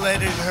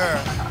congratulated her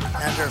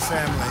and her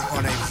family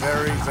on a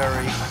very,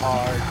 very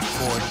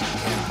hard-fought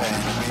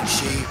campaign. I mean,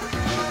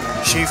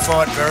 she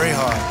fought very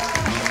hard.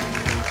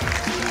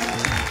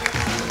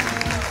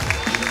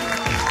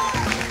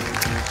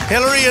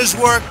 Hillary has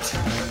worked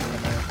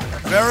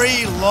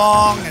very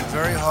long and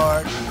very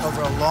hard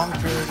over a long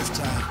period of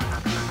time,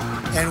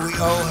 and we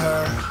owe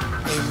her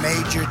a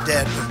major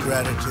debt of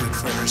gratitude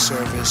for her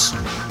service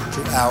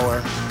to our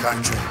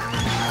country.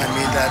 I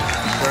mean that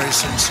very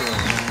sincerely.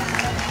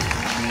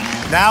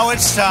 Now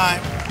it's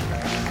time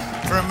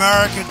for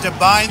America to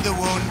bind the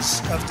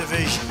wounds of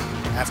division.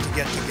 Have to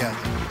get together.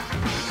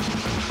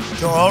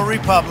 To all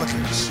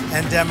Republicans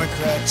and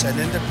Democrats and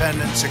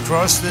independents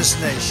across this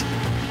nation,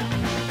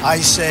 I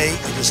say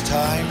it is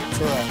time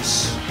for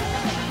us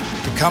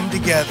to come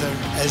together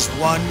as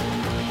one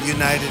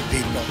united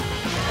people.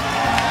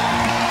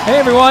 Hey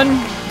everyone,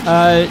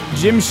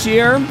 Jim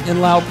Shear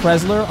and Lyle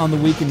Presler on The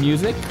Week in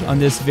Music on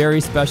this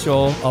very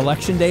special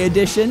Election Day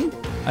edition,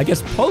 I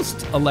guess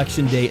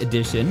post-Election Day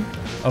edition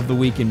of The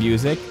Week in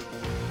Music.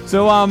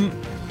 So,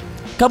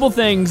 couple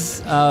things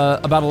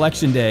about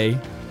Election Day.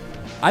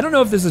 I don't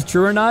know if this is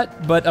true or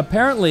not, but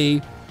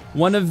apparently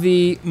one of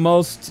the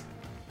most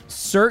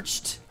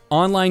searched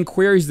online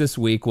queries this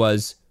week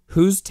was,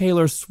 who's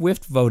Taylor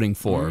Swift voting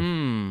for?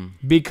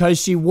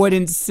 Because she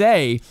wouldn't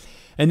say.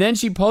 And then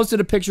she posted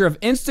a picture of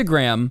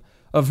Instagram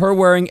of her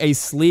wearing a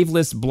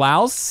sleeveless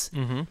blouse.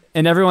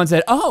 And everyone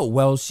said, oh,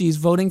 well, she's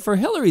voting for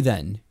Hillary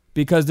then.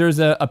 Because there's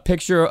a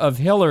picture of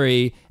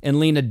Hillary and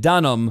Lena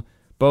Dunham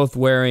both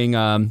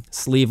wearing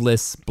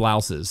sleeveless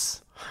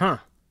blouses. Yeah,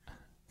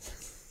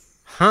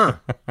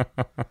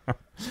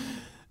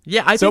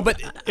 I think...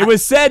 But it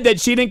was said that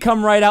she didn't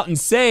come right out and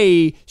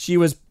say she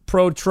was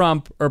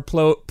pro-Trump or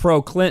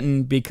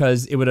pro-Clinton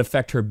because it would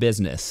affect her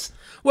business.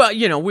 Well,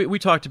 you know, we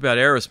talked about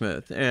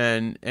Aerosmith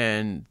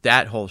and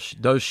that whole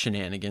those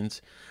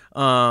shenanigans.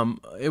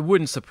 It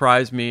wouldn't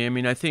surprise me. I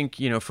mean, I think,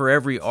 you know, for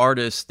every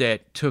artist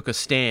that took a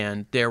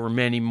stand, there were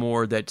many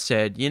more that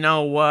said, you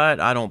know what,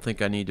 I don't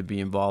think I need to be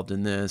involved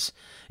in this.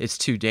 It's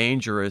too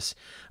dangerous.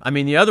 I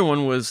mean, the other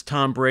one was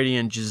Tom Brady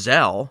and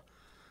Giselle.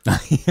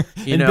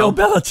 Bill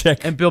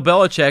Belichick. And Bill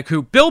Belichick,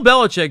 who Bill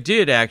Belichick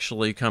did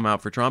actually come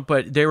out for Trump,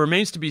 but there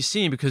remains to be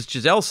seen because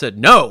Giselle said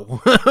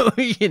no,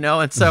 you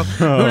know, and so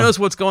who knows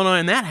what's going on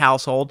in that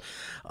household.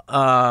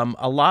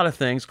 A lot of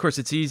things. Of course,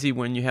 it's easy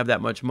when you have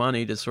that much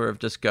money to sort of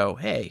just go,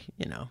 hey,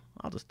 you know,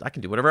 I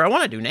can do whatever I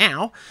want to do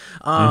now.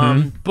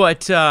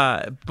 But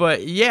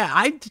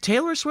yeah,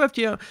 Taylor Swift,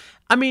 you know,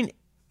 I mean,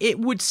 it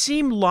would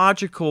seem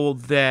logical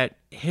that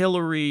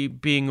Hillary,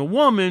 being a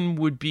woman,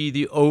 would be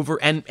the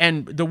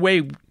and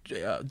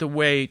the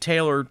way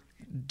Taylor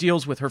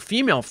deals with her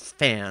female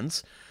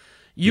fans,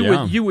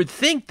 you would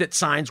think that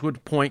signs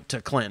would point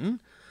to Clinton.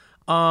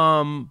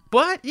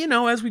 But you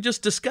know, as we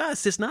just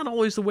discussed, it's not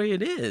always the way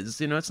it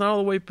is. You know, it's not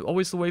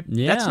always the way.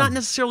 Yeah. That's not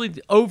necessarily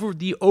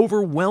the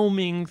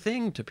overwhelming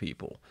thing to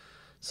people.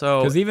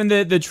 So, because even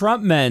the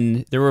Trump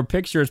men, there were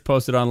pictures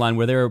posted online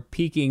where they were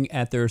peeking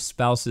at their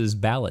spouses'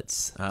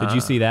 ballots. Did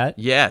you see that?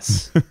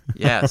 Yes.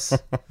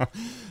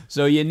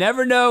 So you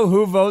never know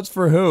who votes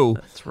for who.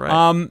 That's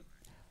right.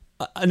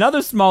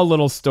 Another small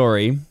little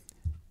story,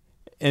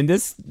 and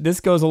this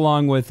goes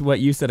along with what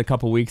you said a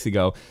couple weeks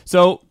ago.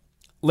 So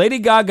Lady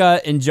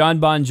Gaga and John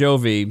Bon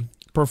Jovi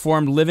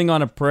performed Living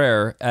on a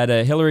Prayer at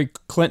a Hillary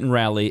Clinton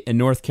rally in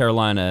North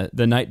Carolina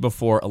the night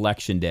before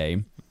Election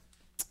Day.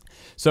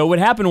 So what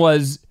happened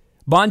was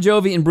Bon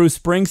Jovi and Bruce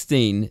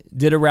Springsteen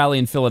did a rally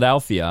in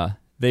Philadelphia.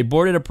 They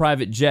boarded a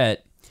private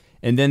jet,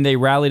 and then they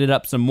rallied it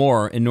up some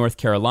more in North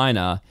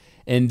Carolina.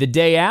 And the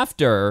day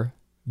after,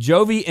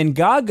 Jovi and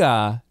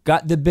Gaga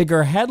got the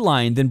bigger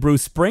headline than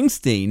Bruce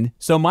Springsteen.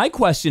 So my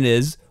question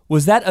is,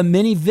 was that a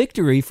mini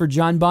victory for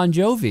John Bon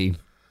Jovi?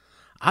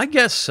 I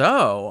guess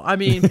so. I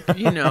mean,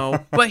 you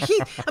know, but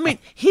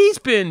he's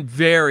been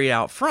very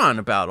out front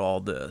about all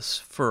this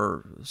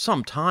for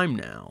some time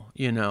now,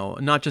 you know,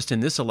 not just in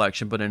this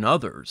election, but in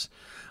others.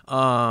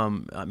 I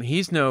mean,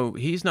 he's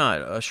not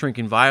a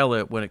shrinking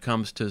violet when it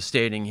comes to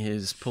stating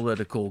his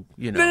political,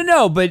 you know.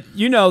 No, but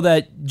you know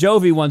that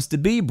Jovi wants to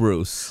be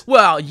Bruce.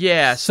 Well,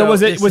 yeah. So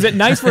was it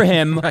nice for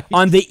him right,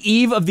 on the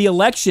eve of the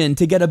election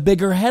to get a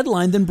bigger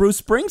headline than Bruce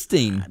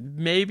Springsteen?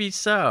 Maybe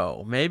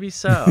so.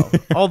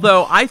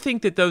 Although I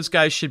think that those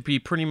guys should be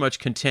pretty much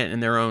content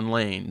in their own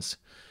lanes.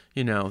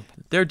 You know,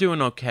 they're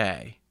doing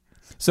okay.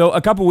 So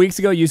a couple weeks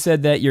ago, you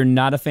said that you're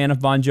not a fan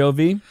of Bon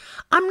Jovi.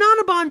 I'm not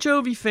a Bon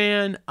Jovi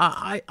fan.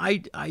 I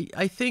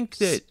think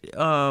that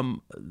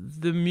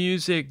the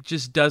music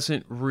just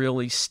doesn't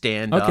really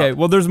stand up. Okay,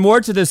 well, there's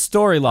more to this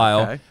story,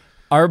 Lyle. Okay.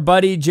 Our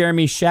buddy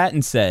Jeremy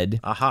Shatton said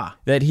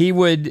that he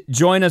would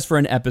join us for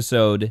an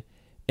episode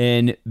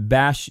and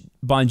bash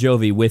Bon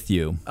Jovi with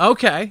you.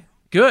 Okay,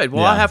 good.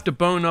 Well, yeah. I'll have to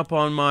bone up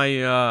on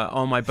my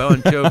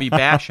Bon Jovi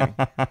bashing.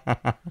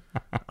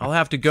 I'll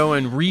have to go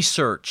and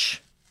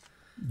research.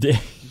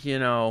 You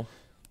know,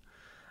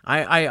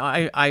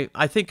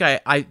 I think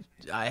I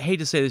hate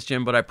to say this,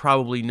 Jim, but I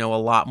probably know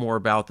a lot more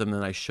about them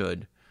than I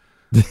should.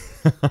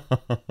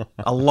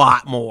 A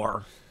lot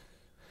more.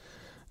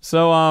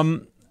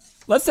 So,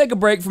 let's take a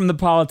break from the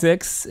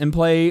politics and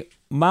play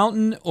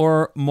Mountain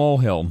or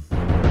Molehill.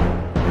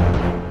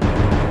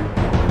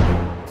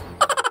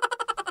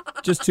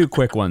 Just two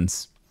quick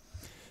ones.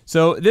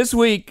 So this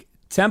week,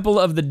 Temple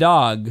of the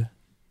Dog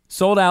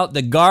sold out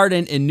the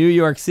Garden in New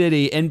York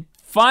City and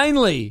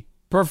finally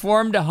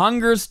performed a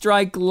Hunger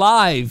Strike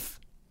live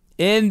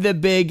in the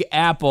Big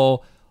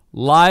Apple.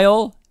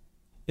 Lyle,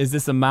 is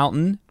this a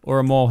mountain or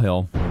a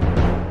molehill?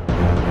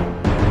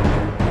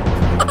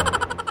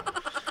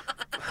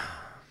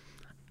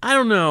 I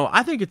don't know.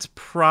 I think it's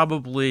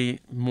probably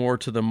more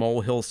to the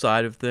molehill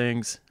side of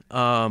things.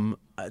 The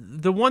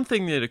one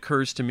thing that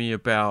occurs to me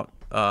about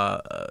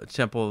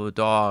Temple of the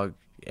Dog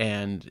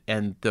and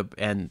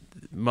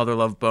Mother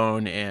Love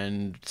Bone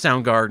and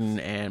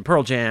Soundgarden and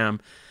Pearl Jam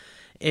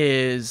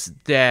is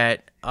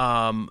that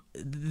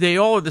they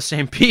all are the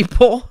same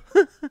people,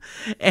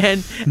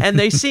 and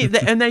they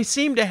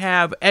seem to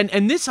have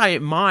and this I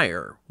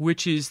admire,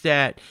 which is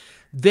that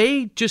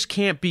they just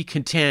can't be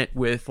content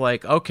with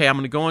like, okay, I'm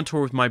going to go on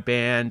tour with my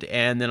band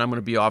and then I'm going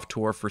to be off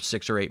tour for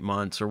 6 or 8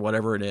 months or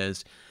whatever it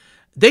is.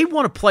 They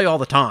want to play all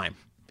the time,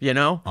 you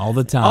know? All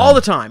the time. All the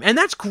time. And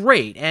that's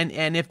great.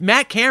 And if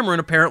Matt Cameron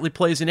apparently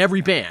plays in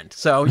every band.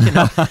 So, you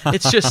know,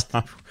 it's just,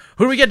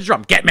 who do we get to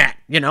drum? Get Matt,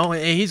 you know?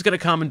 And he's going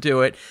to come and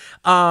do it.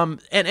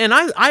 And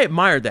I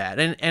admire that.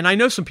 And I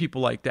know some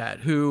people like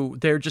that who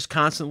they're just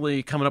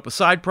constantly coming up with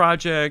side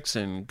projects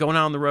and going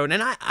out on the road.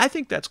 And I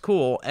think that's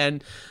cool.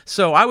 And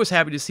so I was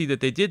happy to see that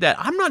they did that.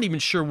 I'm not even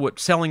sure what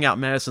selling out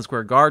Madison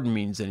Square Garden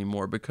means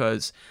anymore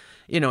because,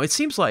 you know, it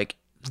seems like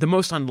the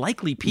most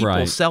unlikely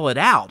people sell it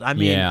out. I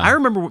mean, I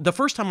remember the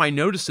first time I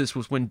noticed this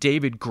was when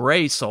David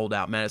Gray sold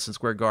out Madison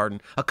Square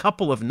Garden a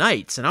couple of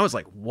nights. And I was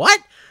like,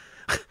 what?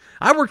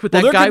 I worked with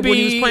that guy when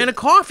he was playing a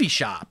coffee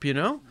shop, you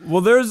know?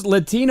 Well, there's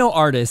Latino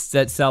artists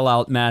that sell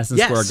out Madison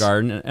Square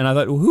Garden. And I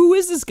thought, who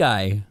is this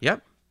guy?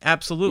 Yep,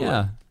 absolutely.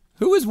 Yeah.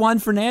 Who is Juan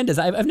Fernandez?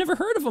 I've never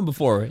heard of him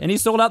before. And he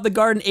sold out the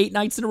Garden 8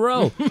 nights in a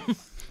row.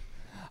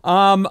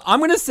 I'm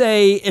going to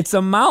say it's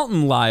a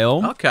mountain,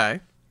 Lyle.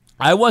 Okay.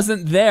 I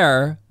wasn't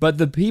there, but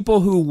the people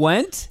who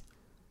went,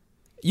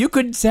 you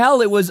could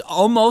tell it was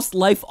almost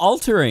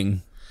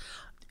life-altering.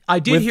 I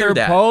did hear that. With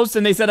their posts,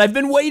 and they said, I've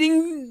been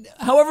waiting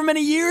however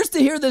many years to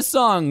hear this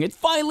song. It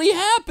finally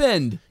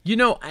happened. You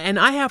know, and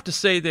I have to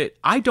say that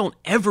I don't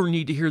ever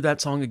need to hear that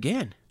song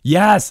again.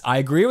 Yes, I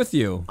agree with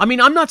you. I mean,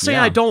 I'm not saying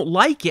I don't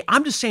like it.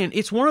 I'm just saying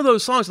it's one of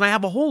those songs, and I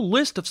have a whole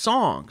list of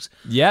songs.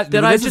 Yeah,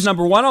 this is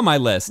number one on my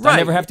list. Right. I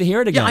never have to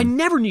hear it again. Yeah, I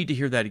never need to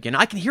hear that again.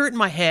 I can hear it in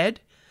my head.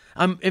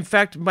 In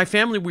fact, my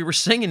family, we were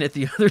singing it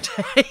the other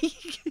day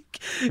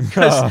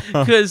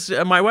because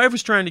my wife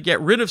was trying to get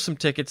rid of some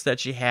tickets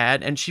that she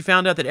had, and she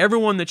found out that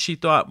everyone that she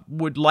thought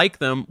would like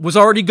them was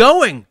already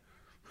going.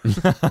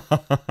 But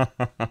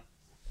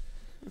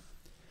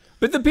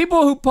the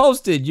people who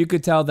posted, you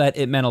could tell that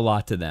it meant a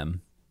lot to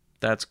them.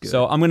 That's good.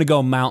 So I'm going to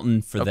go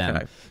mountain for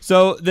them.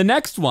 So the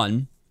next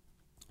one,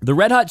 the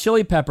Red Hot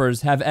Chili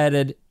Peppers have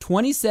added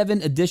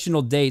 27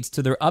 additional dates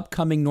to their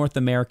upcoming North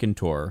American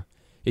tour.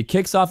 It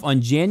kicks off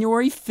on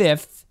January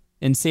 5th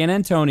in San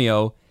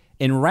Antonio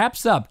and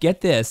wraps up,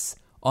 get this,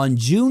 on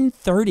June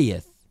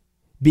 30th.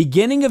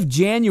 Beginning of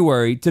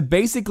January to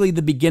basically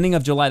the beginning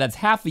of July. That's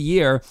half a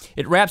year.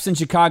 It wraps in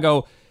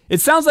Chicago. It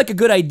sounds like a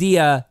good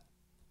idea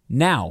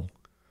now.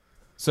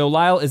 So,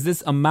 Lyle, is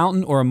this a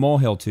mountain or a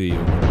molehill to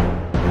you?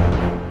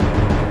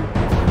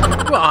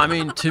 Well, I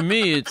mean, to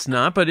me, it's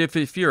not. But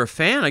if you're a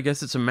fan, I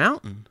guess it's a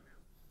mountain.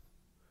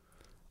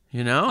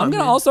 You know? I'm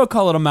going to also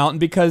call it a mountain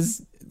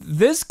because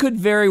this could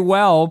very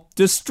well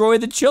destroy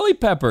the Chili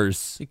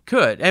Peppers. It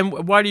could.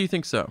 And why do you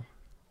think so?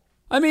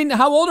 I mean,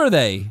 how old are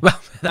they?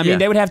 Well, I mean,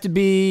 they would have to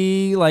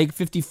be like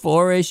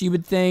 54-ish, you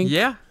would think.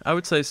 Yeah, I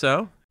would say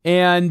so.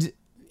 And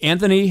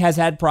Anthony has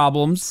had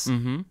problems.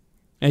 Mm-hmm.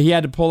 And he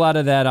had to pull out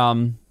of that,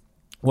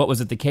 what was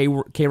it, the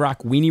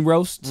K-Rock Weenie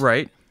Roast?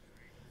 Right.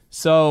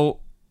 So,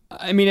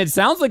 I mean, it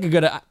sounds like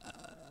a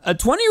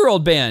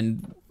 20-year-old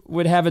band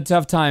would have a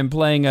tough time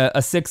playing a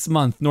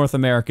 6-month North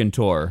American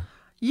tour.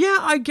 Yeah,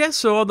 I guess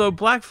so, although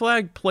Black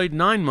Flag played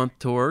 9-month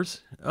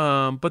tours,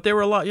 but they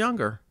were a lot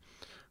younger.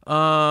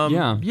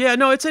 Yeah,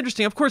 no, it's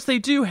interesting. Of course, they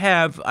do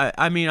have,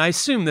 I mean, I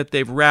assume that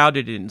they've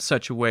routed it in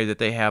such a way that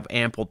they have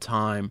ample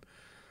time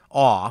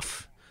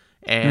off,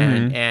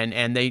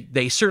 and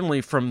they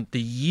certainly, from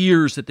the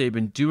years that they've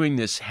been doing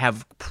this,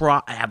 have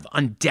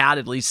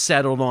undoubtedly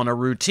settled on a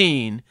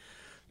routine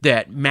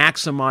that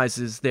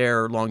maximizes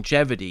their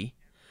longevity.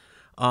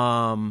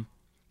 You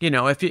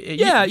know, if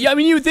I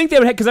mean, you would think they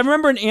would, because I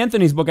remember in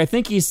Anthony's book, I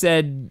think he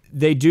said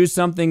they do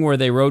something where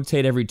they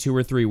rotate every 2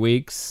 or 3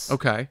 weeks.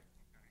 Okay.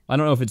 I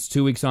don't know if it's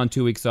 2 weeks on,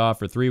 2 weeks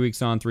off, or 3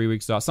 weeks on, 3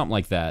 weeks off, something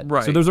like that.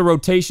 Right. So there's a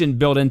rotation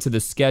built into the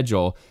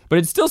schedule, but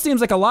it still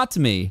seems like a lot to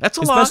me. That's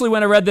a lot. Especially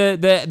when I read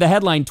the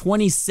headline,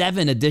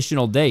 27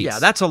 additional dates. Yeah,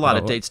 that's a lot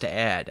of dates to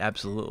add,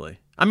 absolutely.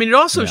 I mean, it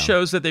also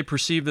shows that they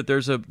perceive that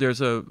there's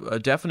a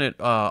definite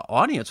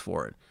audience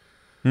for it.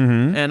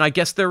 Mm-hmm. And I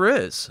guess there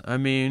is. I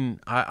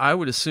mean, I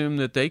would assume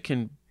that they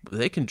can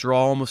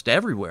draw almost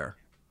everywhere.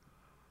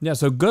 Yeah,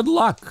 so good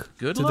luck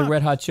to the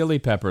Red Hot Chili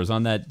Peppers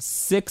on that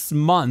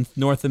 6-month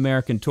North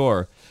American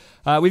tour.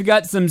 We've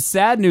got some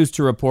sad news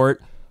to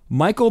report.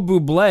 Michael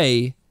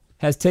Bublé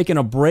has taken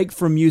a break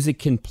from music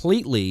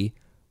completely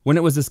when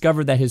it was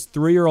discovered that his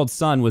 3-year-old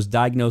son was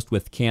diagnosed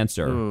with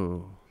cancer.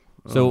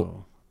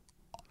 So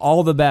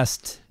all the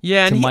best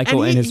to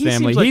Michael and his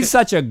family. He's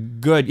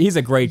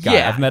a great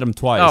guy. I've met him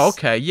twice. Oh,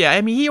 okay. Yeah,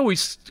 I mean, he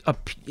always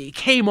he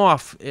came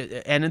off,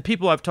 and then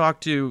people I've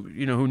talked to,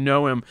 you know, who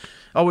know him,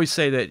 always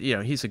say that, you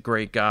know, he's a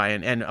great guy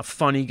and a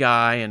funny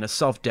guy and a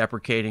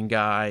self-deprecating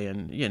guy,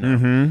 and, you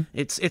know,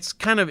 it's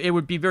kind of, it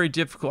would be very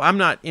difficult. I'm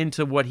not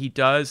into what he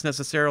does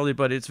necessarily,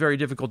 but it's very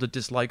difficult to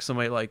dislike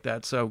somebody like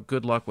that, so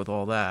good luck with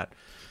all that.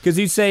 Because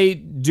you say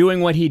doing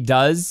what he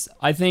does,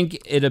 I think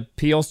it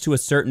appeals to a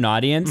certain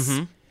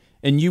audience.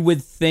 and you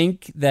would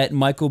think that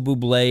Michael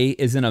Bublé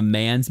isn't a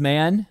man's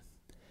man.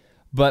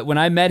 But when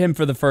I met him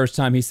for the first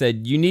time, he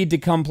said, "You need to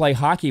come play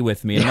hockey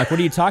with me." And I'm like, "What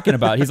are you talking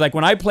about?" He's like,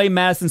 "When I play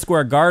Madison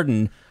Square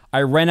Garden,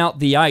 I rent out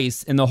the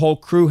ice and the whole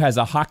crew has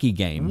a hockey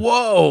game."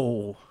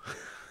 Whoa.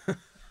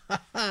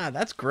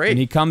 That's great. And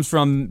he comes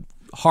from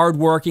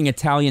hardworking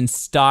Italian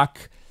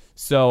stock.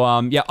 So,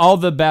 all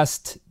the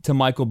best to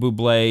Michael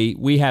Bublé.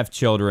 We have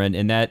children,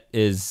 and that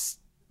is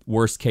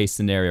worst case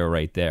scenario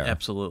right there.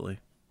 Absolutely.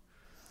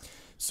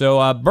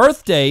 So,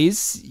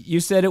 birthdays, you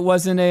said it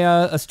wasn't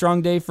a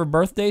strong day for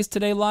birthdays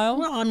today, Lyle?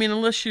 Well, I mean,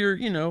 unless you're,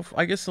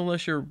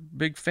 unless you're a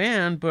big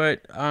fan,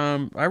 but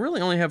I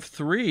really only have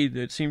 3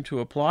 that seem to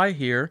apply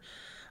here.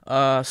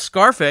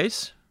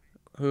 Scarface,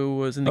 who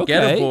was in the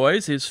Ghetto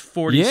Boys, is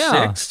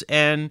 46,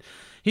 and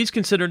he's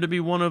considered to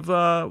be one of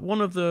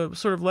the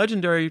sort of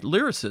legendary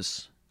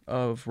lyricists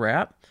of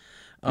rap,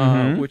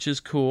 which is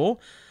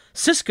cool.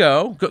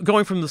 Cisco,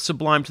 going from the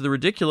sublime to the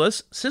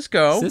ridiculous,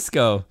 Cisco,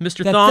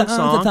 Mr.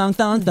 Thong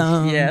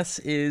Song, yes,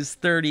 is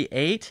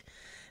 38,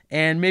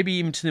 and maybe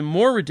even to the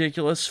more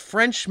ridiculous,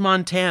 French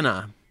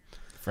Montana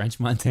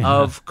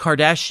of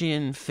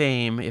Kardashian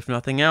fame, if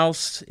nothing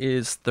else,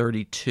 is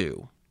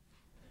 32.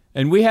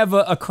 And we have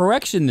a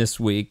correction this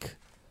week.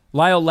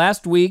 Lyle,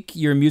 last week,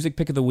 your music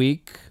pick of the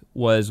week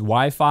was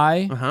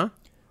Wi-Fi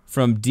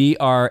from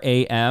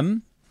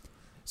DRAM.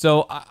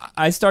 So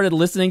I started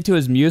listening to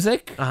his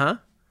music,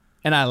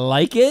 and I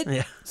like it.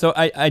 Yeah. So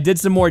I did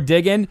some more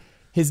digging.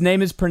 His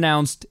name is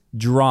pronounced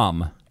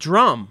Drum.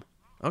 Drum.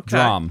 Okay.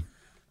 Drum.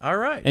 All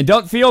right. And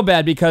don't feel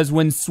bad, because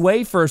when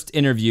Sway first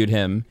interviewed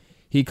him,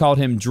 he called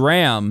him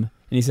Dram,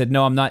 and he said,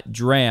 "No, I'm not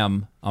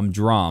Dram, I'm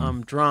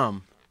Drum."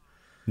 Drum.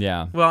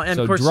 Yeah. Well, and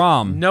so of course,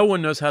 Drum. no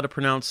one knows how to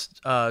pronounce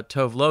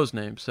Tove Lo's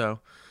name, so.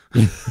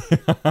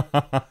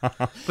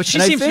 But she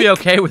seems to be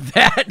okay with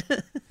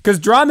that. Because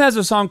Drum has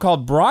a song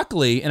called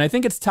Broccoli, and I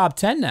think it's top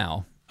 10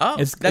 now. Oh,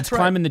 it's right.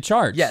 climbing the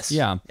charts. Yes.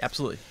 Yeah.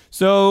 Absolutely.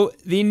 So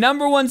the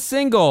number 1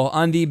 single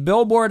on the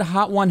Billboard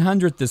Hot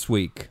 100 this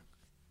week,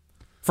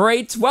 for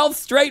a 12th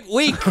straight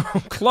week,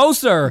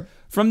 Closer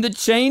from the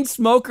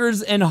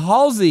Chainsmokers and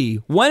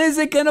Halsey. When is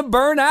it going to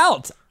burn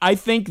out? I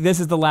think this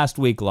is the last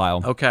week,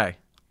 Lyle. Okay.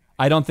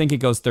 I don't think it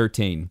goes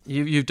 13.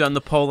 You've done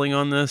the polling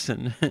on this,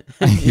 and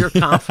you're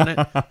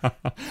confident?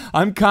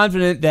 I'm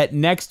confident that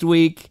next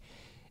week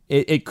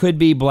it could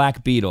be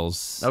Black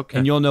Beatles. Okay.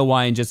 And you'll know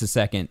why in just a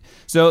second.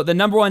 So the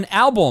number 1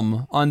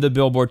 album on the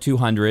Billboard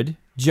 200,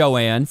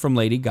 Joanne from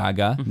Lady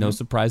Gaga. No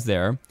surprise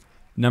there.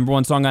 Number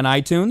 1 song on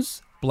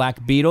iTunes,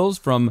 Black Beatles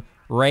from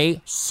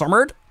Ray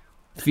Summerd,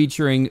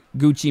 featuring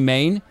Gucci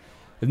Mane.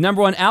 The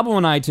number 1 album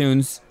on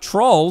iTunes,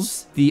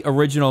 Trolls, the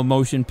original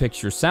motion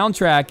picture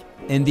soundtrack.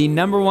 And the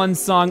number 1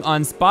 song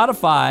on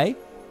Spotify,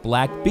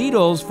 Black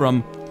Beatles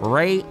from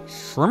Ray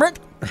Summerd,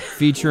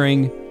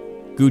 featuring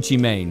Gucci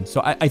Mane.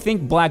 So I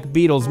think Black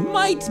Beatles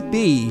might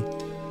be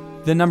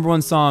the number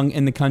 1 song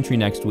in the country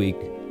next week.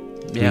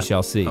 Yeah. We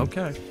shall see.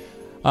 Okay.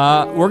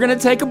 We're going to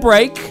take a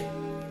break.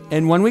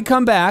 And when we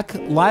come back,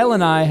 Lyle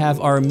and I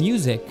have our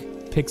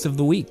music picks of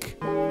the week.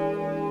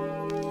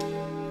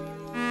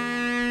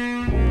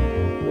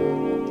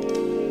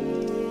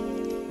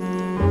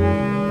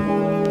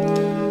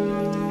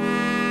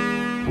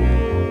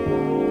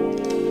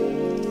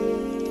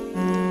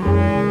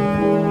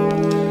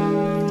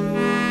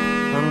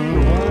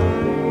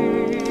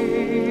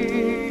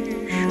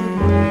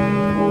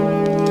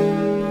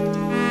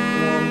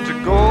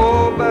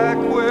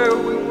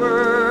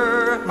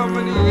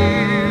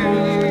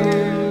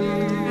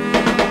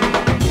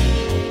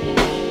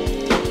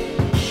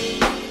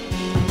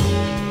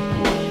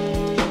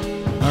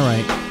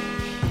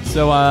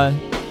 So,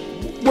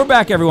 we're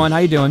back, everyone. How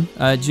you doing?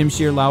 Jim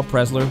Shear, Lyle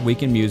Presler,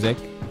 Week in Music.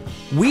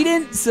 We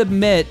didn't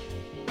submit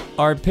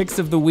our picks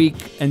of the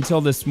week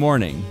until this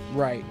morning.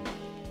 Right.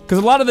 Because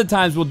a lot of the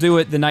times we'll do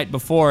it the night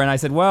before, and I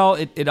said, well,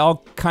 it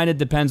all kind of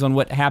depends on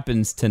what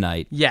happens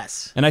tonight.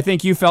 Yes. And I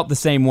think you felt the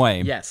same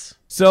way. Yes.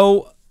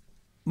 So,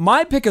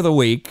 my pick of the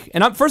week,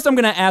 and first I'm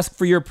going to ask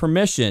for your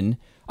permission.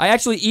 I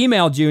actually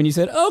emailed you, and you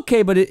said,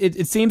 okay, but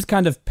it seems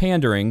kind of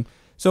pandering.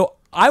 So,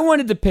 I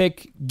wanted to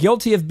pick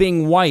Guilty of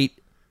Being White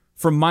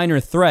from Minor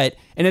Threat,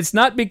 and it's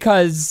not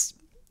because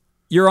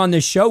you're on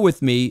this show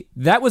with me.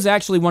 That was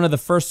actually one of the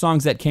first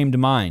songs that came to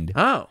mind.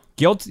 Oh.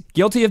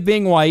 Guilty of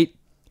Being White,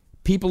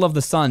 People of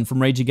the Sun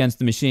from Rage Against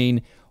the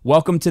Machine,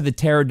 Welcome to the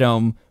Terror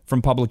Dome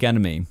from Public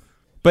Enemy.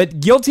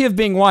 But Guilty of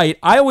Being White,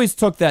 I always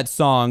took that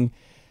song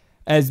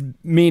as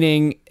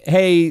meaning,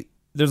 hey,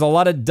 there's a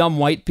lot of dumb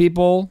white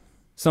people,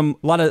 a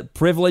lot of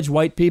privileged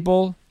white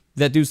people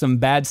that do some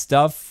bad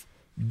stuff.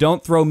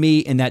 Don't throw me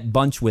in that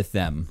bunch with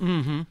them.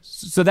 Mm-hmm.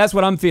 So that's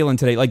what I'm feeling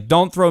today. Like,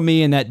 don't throw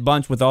me in that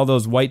bunch with all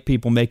those white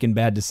people making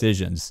bad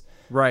decisions.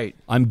 Right.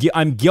 I'm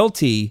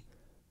guilty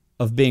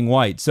of being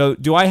white. So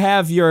do I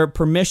have your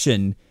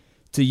permission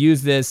to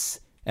use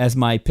this as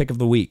my pick of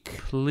the week?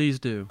 Please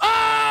do.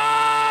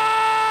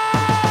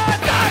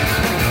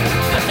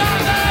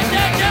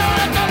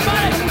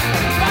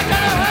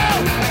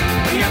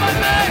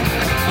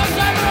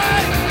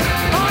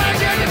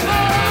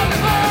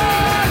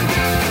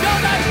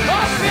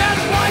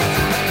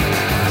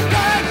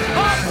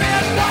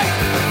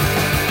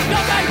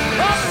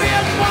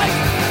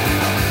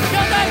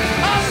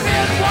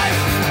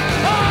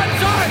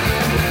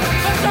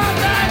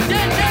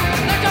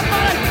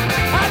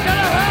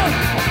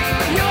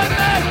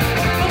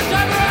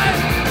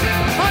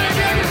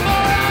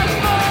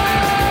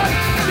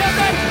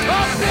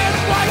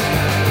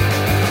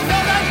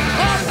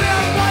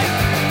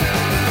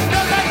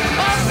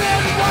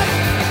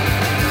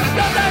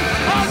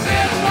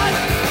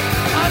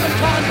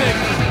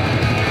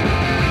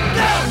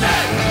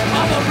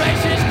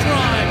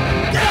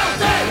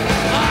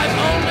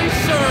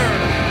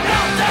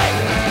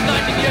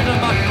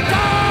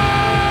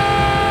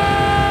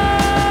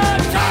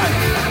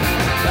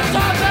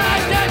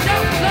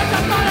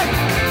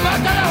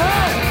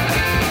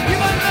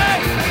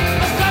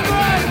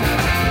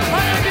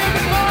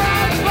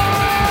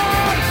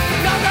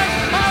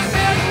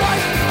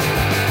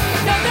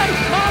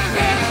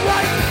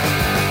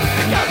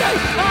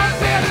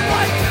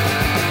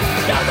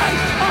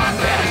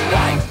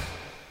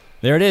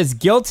 There it is.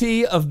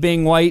 Guilty of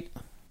Being White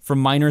from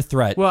Minor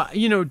Threat. Well,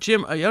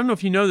 Jim, I don't know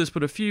if you know this,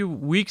 but a few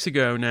weeks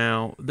ago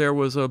now, there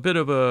was a bit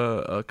of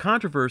a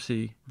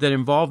controversy that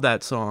involved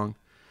that song.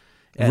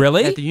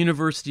 Really? At the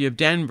University of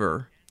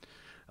Denver.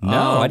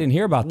 No, I didn't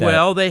hear about that.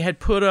 Well, they had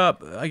put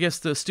up, I guess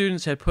the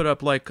students had put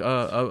up like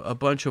a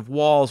bunch of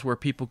walls where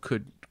people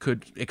could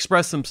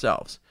express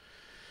themselves.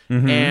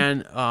 Mm-hmm.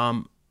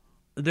 And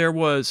there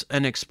was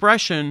an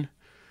expression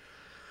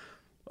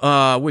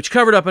which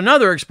covered up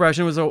another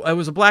expression. It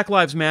was a Black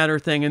Lives Matter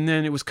thing, and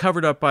then it was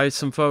covered up by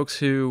some folks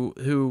who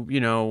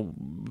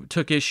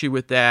took issue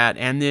with that,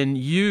 and then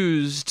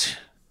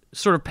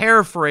sort of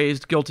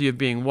paraphrased "Guilty of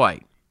Being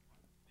White."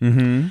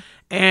 Mm-hmm.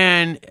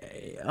 And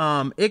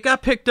it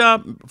got picked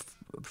up.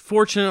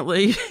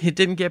 Fortunately, it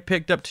didn't get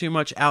picked up too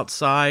much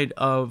outside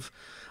of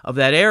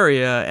that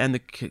area and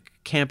the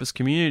campus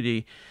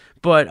community.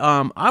 But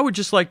I would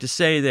just like to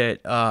say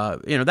that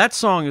that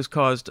song has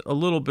caused a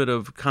little bit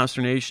of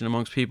consternation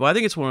amongst people. I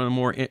think it's one of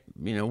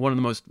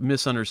the most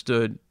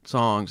misunderstood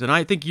songs, and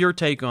I think your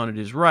take on it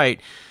is right.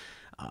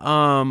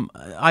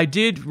 I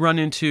did run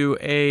into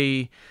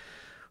a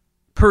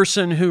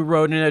person who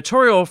wrote an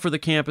editorial for the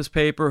campus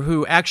paper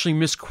who actually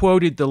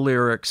misquoted the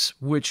lyrics,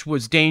 which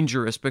was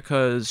dangerous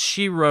because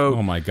she wrote,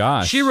 oh my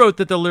gosh, she wrote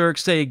that the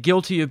lyrics say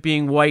 "guilty of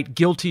being white,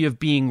 guilty of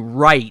being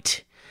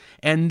right."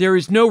 And there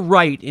is no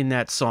right in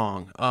that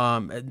song.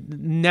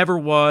 Never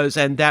was,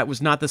 and that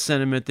was not the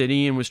sentiment that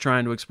Ian was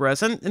trying to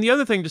express. And the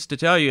other thing, just to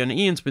tell you, and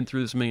Ian's been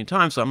through this a million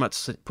times, so I'm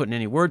not putting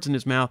any words in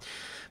his mouth,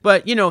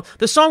 but,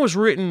 the song was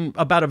written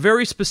about a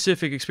very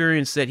specific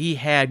experience that he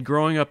had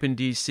growing up in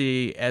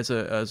D.C. as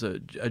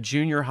a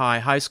junior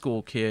high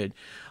school kid,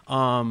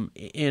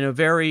 in a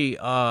very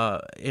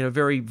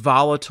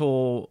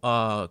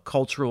volatile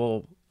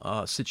cultural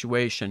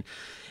situation.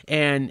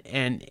 And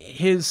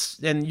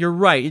you're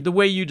right. The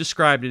way you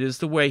described it is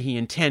the way he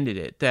intended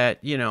it. That,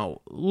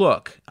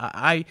 look,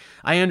 I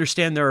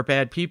understand there are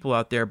bad people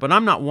out there, but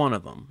I'm not one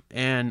of them.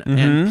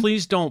 And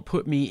please don't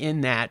put me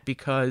in that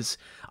because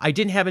I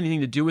didn't have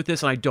anything to do with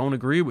this and I don't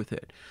agree with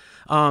it.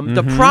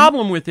 The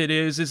problem with it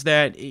is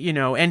that,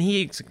 and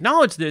he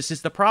acknowledged this,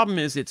 is the problem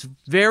is it's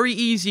very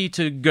easy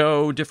to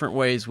go different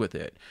ways with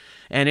it.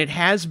 And it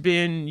has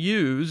been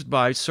used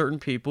by certain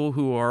people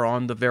who are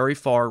on the very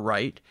far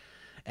right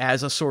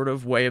as a sort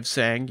of way of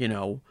saying,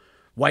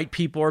 white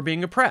people are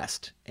being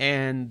oppressed.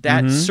 And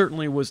that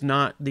certainly was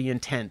not the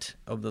intent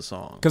of the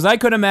song. Because I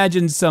could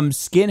imagine some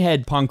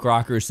skinhead punk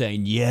rockers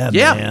saying, yeah,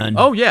 man.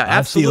 Oh, yeah,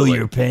 absolutely. I feel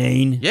your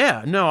pain.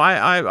 Yeah, no,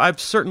 I've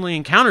certainly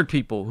encountered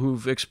people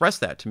who've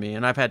expressed that to me,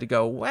 and I've had to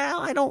go, well,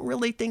 I don't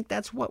really think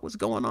that's what was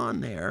going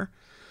on there.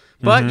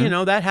 But,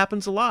 that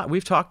happens a lot.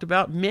 We've talked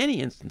about many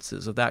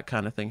instances of that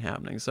kind of thing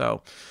happening.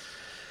 So,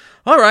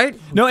 all right.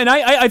 No, and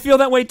I feel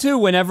that way, too,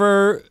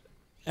 whenever...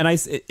 And I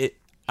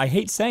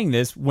hate saying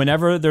this,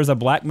 whenever there's a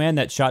black man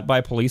that's shot by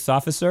a police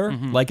officer,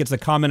 like it's a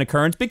common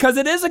occurrence, because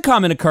it is a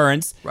common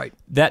occurrence, right?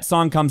 That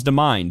song comes to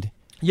mind.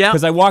 Yeah.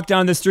 Because I walk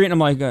down the street and I'm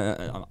like,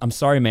 I'm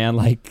sorry, man.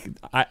 Like,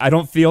 I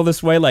don't feel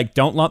this way. Like,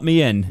 don't lump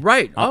me in.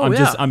 Right. Oh,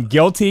 I'm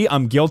guilty.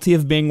 I'm guilty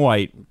of being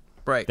white.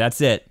 Right.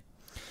 That's it.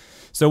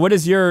 So what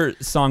is your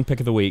song pick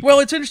of the week? Well,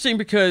 it's interesting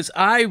because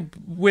I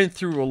went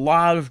through a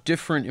lot of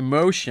different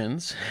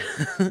emotions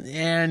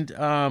and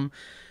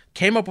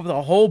came up with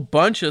a whole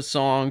bunch of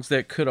songs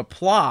that could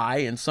apply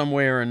in some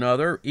way or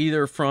another,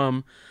 either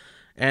from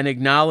an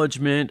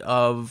acknowledgement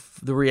of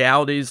the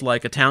realities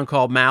like A Town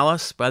Called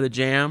Malice by The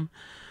Jam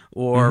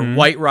or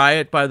White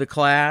Riot by The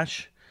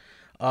Clash.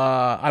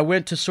 I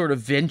went to sort of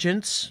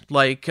vengeance,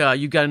 like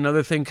You Got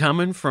Another Thing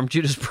Coming from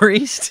Judas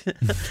Priest.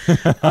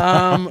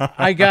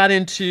 I got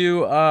into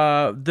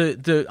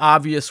the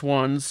obvious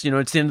ones,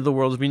 It's the End of the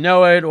World as We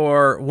Know It,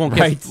 or Won't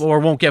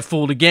Get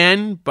Fooled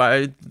Again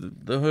by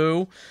The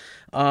Who.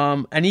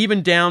 And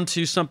even down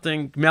to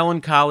something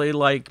melancholy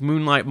like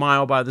Moonlight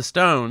Mile by the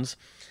Stones.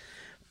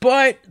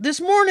 But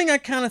this morning I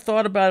kind of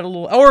thought about it a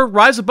little, or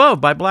Rise Above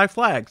by Black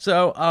Flag.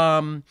 So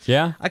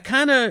I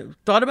kind of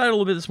thought about it a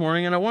little bit this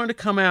morning, and I wanted to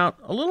come out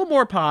a little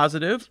more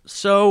positive.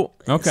 So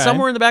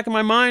somewhere in the back of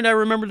my mind, I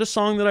remembered a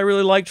song that I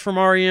really liked from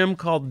R.E.M.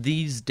 called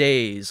These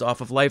Days off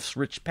of Life's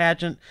Rich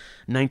Pageant,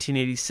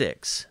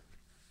 1986.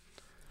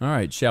 All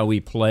right, shall we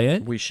play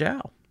it? We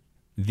shall.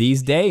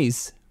 These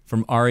Days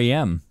from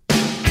R.E.M.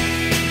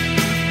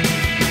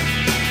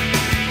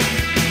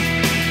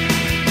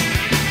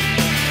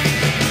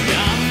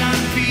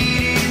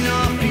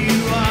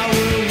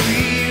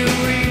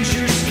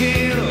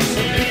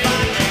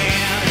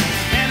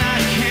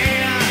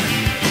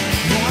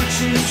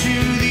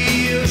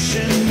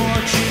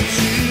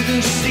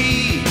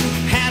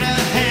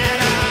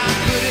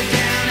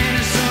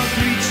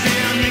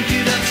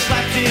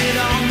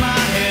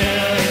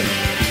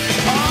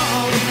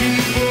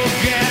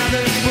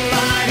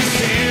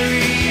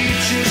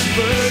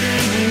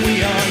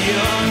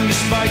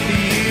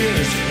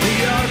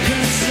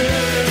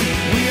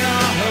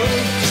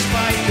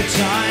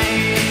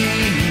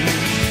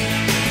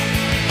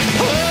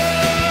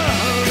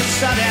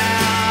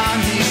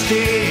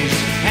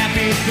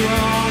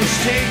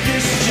 Take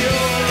this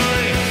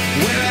joy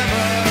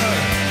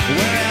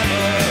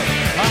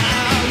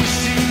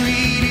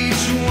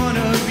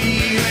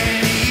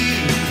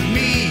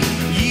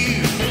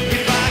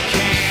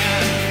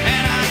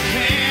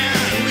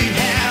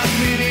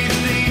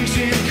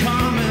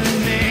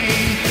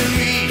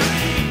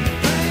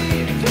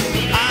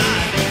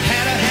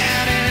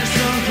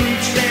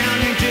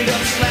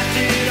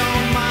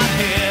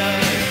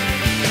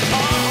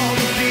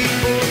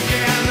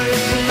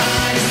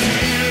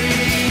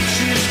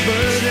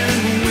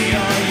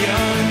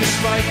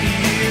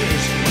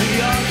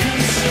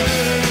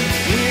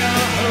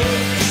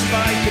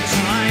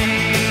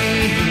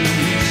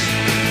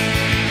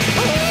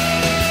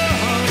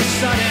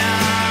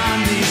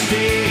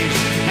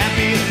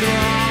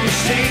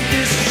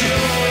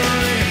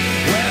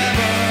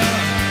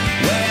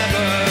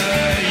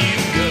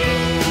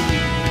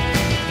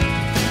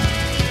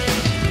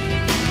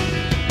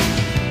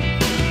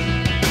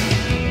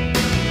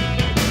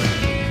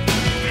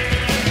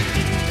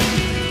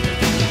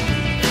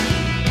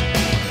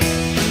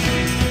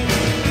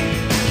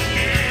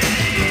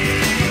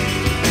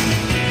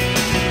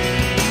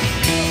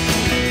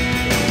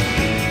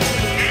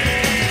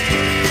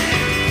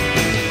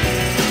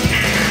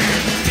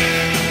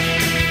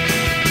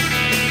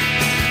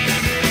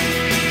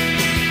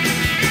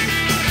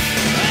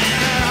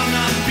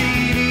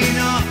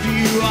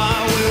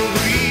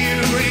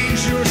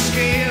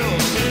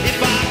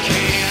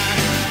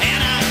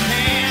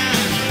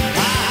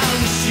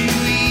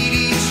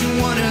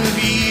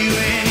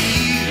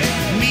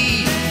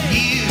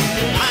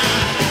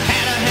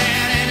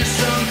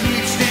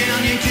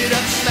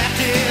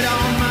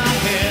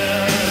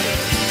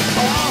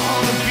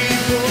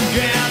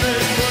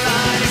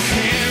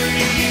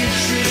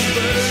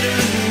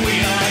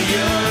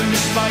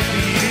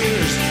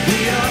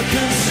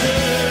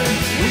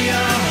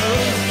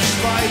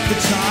the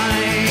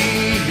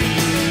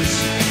times.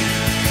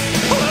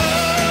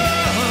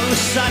 Oh,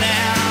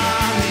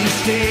 sundown these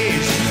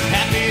days,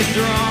 happy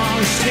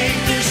throngs take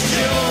this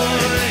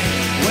joy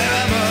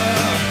wherever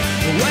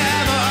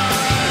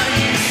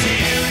you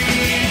see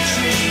each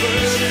is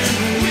burden.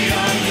 We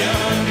are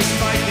young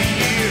despite the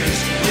years,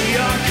 we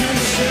are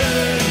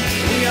concerned,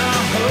 we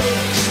are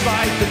hope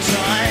despite the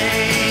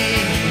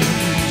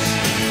times.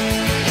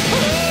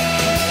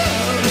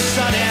 Oh,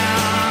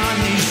 sundown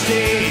these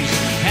days,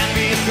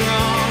 happy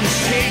throngs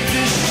take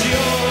this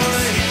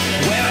joy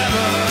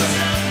wherever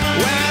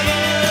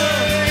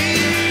you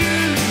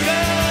go.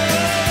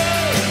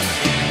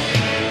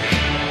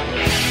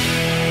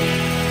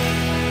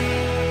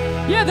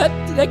 Yeah,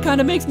 that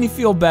kind of makes me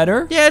feel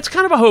better. Yeah, it's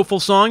kind of a hopeful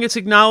song. It's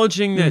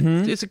acknowledging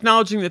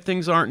that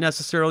things aren't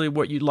necessarily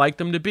what you'd like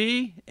them to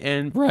be,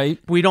 and Right.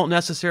 we don't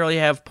necessarily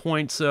have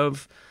points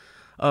of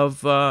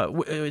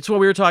it's what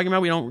we were talking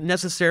about. We don't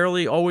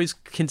necessarily always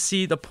can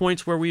see the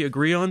points where we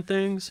agree on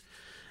things,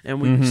 and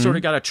we sort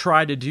of got to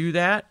try to do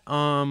that.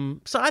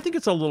 So I think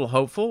it's a little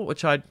hopeful,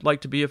 which I'd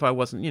like to be if I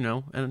wasn't,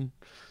 and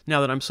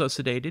now that I'm so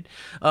sedated.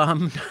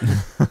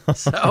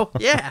 So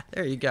yeah,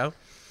 there you go.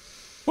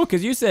 Well,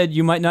 because you said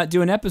you might not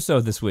do an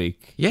episode this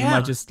week. You Yeah.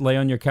 might just lay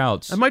on your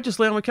couch. I might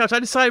just lay on my couch. I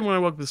decided when I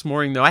woke up this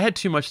morning, though, I had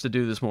too much to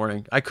do this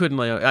morning. I couldn't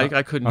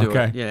I couldn't do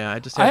it. Yeah, I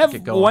just had I to have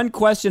get going. one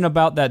question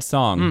about that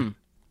song.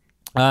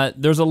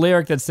 There's a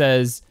lyric that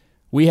says,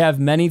 "We have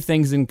many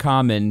things in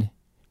common.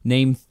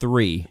 Name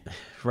 3."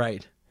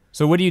 Right.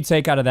 So what do you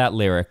take out of that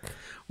lyric?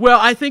 Well,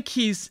 I think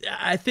he's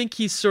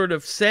sort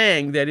of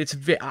saying that it's.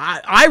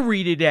 I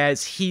read it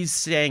as he's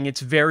saying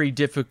it's very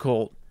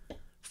difficult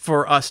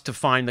for us to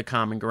find the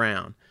common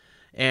ground,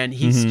 and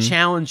he's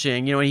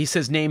challenging. And he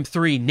says, "Name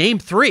 3. Name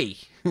 3."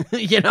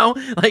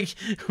 Like,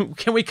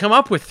 can we come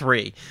up with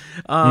 3?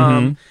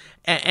 And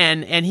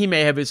he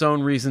may have his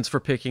own reasons for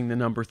picking the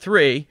number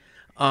 3.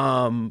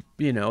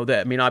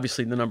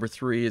 Obviously the number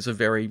 3 is a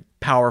very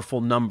powerful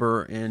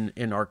number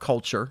in our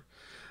culture.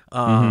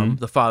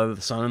 The Father,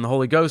 the Son, and the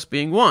Holy Ghost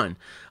being one.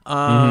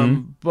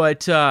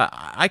 But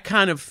I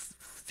kind of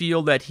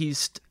feel that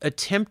he's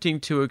attempting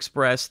to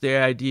express the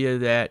idea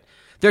that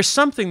there's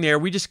something there.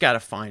 We just got to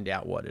find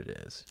out what it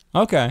is.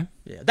 Okay.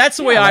 Yeah, that's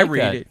the way I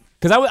read it.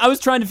 Because I was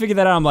trying to figure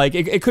that out. I'm like,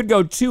 it could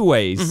go 2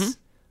 ways.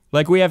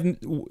 Like, we have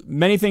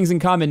many things in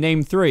common.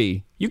 Name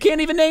 3. You can't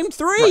even name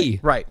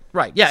 3. Right.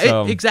 Yeah,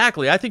 So-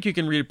 exactly. I think you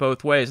can read it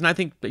both ways, and I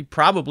think they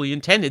probably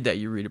intended that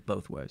you read it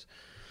both ways.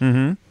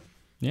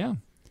 Yeah.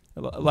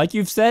 Like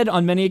you've said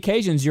on many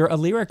occasions, you're a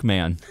lyric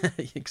man.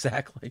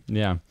 Exactly.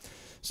 Yeah.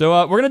 So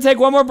we're going to take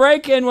one more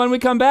break, and when we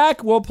come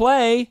back, we'll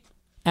play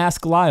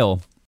Ask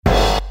Lyle.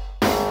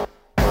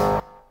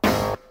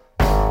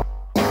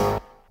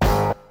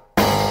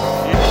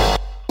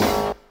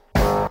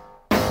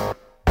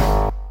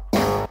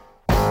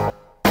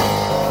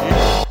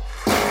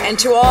 And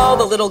to all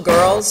the little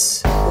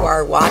girls who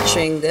are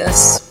watching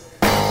this,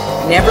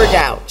 never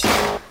doubt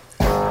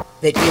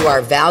that you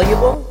are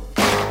valuable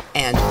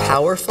and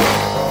powerful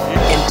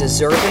and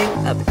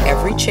deserving of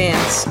every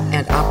chance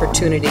and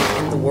opportunity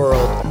in the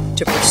world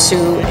to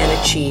pursue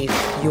and achieve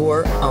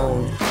your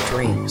own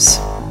dreams.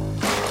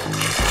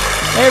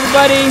 Hey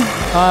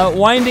everybody,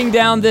 winding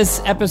down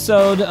this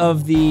episode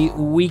of the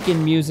Week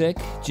in Music,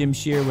 Jim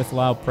Shear with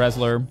Lyle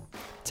Presler.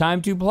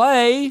 Time to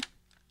play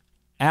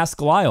Ask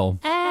Lyle.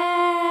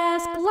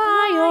 Ask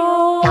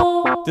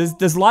Lyle.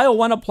 Does Lyle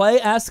want to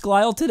play Ask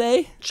Lyle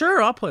today?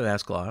 Sure, I'll play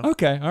Ask Lyle.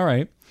 Okay, all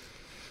right.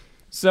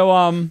 So,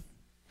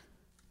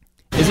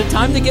 is it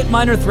time to get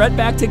Minor Threat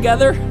back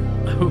together?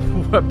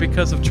 What,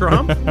 because of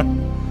Trump?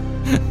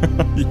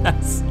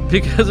 Yes.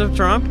 Because of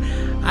Trump?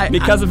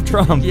 Because of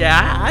Trump.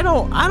 Yeah, I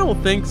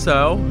don't think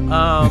so.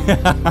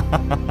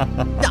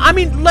 I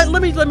mean,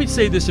 let me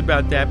say this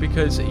about that,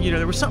 because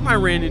there was something I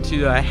ran into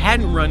that I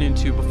hadn't run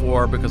into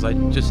before because I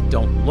just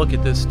don't look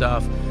at this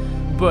stuff.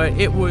 But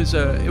it was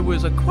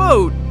a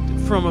quote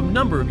from a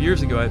number of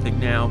years ago, I think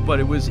now. But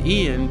it was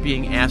Ian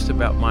being asked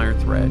about Minor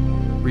Threat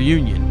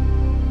reunion,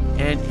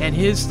 and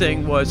his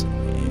thing was,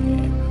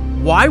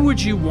 why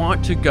would you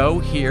want to go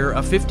hear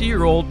a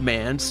 50-year-old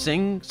man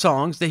sing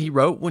songs that he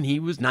wrote when he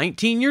was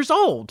 19 years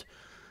old?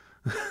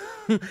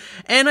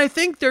 And I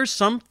think there's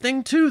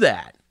something to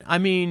that. I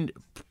mean,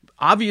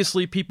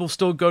 obviously people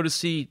still go to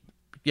see,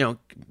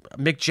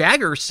 Mick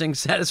Jagger sing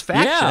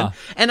Satisfaction. Yeah.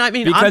 And I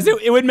mean, Because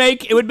it would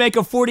make a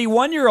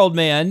 41-year-old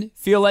man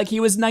feel like he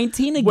was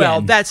 19 again.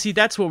 well, that's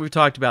what we've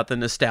talked about, the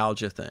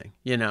nostalgia thing.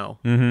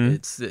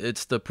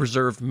 It's the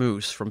preserved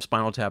moose from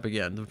Spinal Tap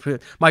again.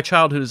 My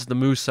childhood is the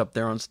moose up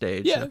there on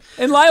stage. yeah.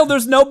 And Lyle,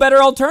 there's no better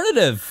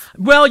alternative.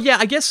 Well, yeah,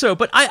 I guess so.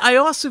 But I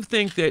also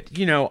think that,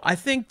 I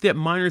think that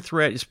Minor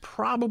Threat is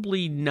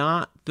probably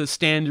not the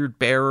standard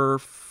bearer.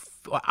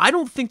 I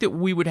don't think that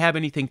we would have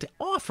anything to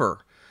offer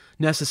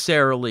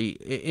necessarily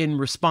in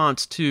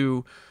response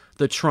to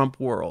the Trump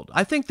world.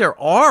 I think there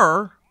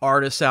are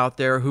artists out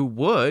there who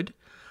would.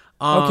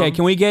 Okay,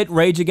 can we get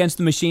Rage Against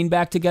the Machine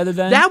back together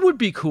then? That would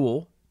be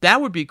cool.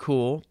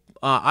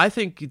 I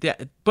think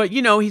that, but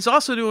he's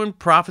also doing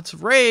Prophets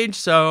of Rage,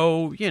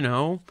 so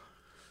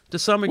to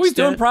some extent, He's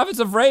doing Prophets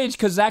of Rage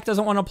because Zach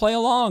doesn't want to play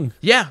along.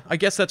 Yeah, I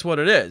guess that's what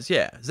it is.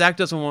 Yeah, Zach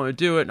doesn't want to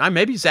do it.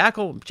 Maybe Zach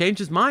will change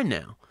his mind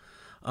now.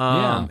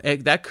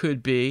 That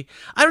could be.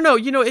 I don't know.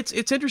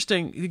 It's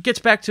interesting. It gets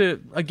back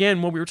to,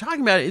 again, what we were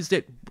talking about is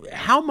that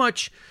how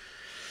much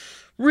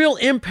real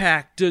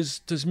impact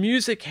does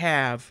music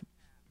have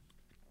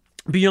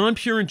beyond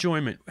pure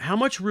enjoyment? How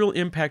much real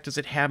impact does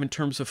it have in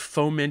terms of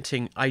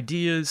fomenting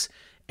ideas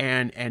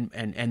and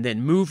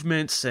then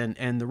movements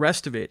and the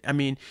rest of it? I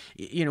mean,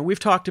 we've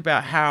talked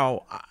about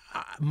how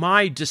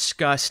my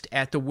disgust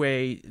at the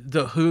way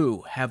The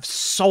Who have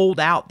sold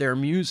out their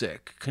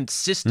music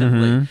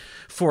consistently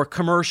for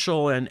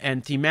commercial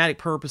and thematic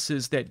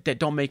purposes that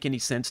don't make any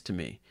sense to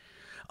me.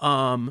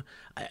 But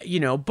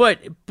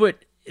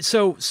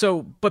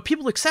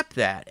people accept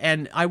that,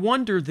 and I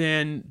wonder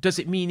then, does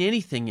it mean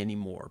anything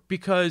anymore?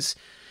 Because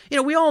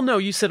we all know,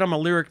 you said I'm a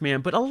lyric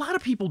man, but a lot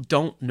of people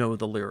don't know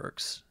the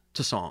lyrics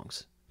to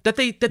songs that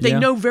they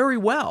know very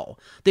well.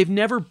 They've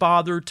never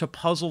bothered to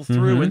puzzle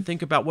through and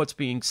think about what's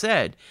being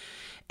said.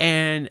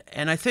 And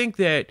I think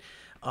that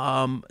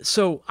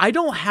so I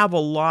don't have a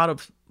lot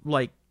of,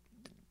 like,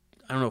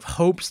 I don't know if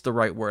hope's the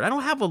right word. I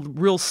don't have a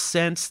real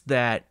sense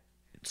that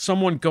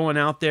someone going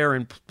out there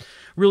and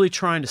really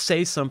trying to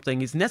say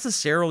something is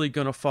necessarily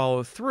going to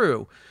follow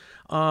through.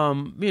 I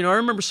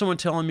remember someone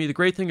telling me the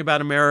great thing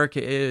about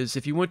America is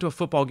if you went to a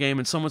football game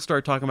and someone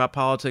started talking about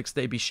politics,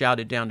 they'd be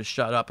shouted down to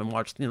shut up and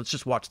watch. Let's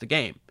just watch the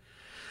game.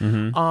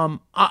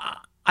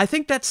 I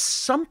think that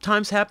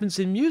sometimes happens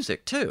in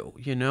music too.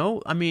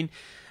 I mean,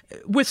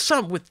 with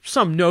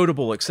some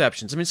notable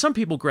exceptions. I mean, some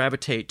people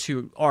gravitate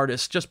to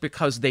artists just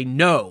because they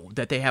know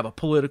that they have a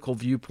political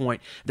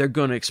viewpoint,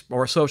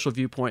 or a social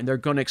viewpoint, and they're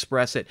going to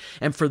express it.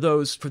 And for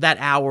that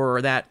hour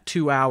or that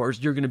 2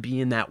 hours, you're going to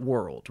be in that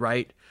world,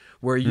 right?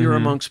 Where you're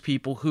amongst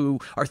people who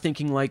are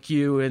thinking like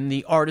you, and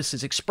the artist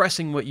is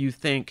expressing what you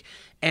think,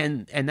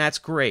 and that's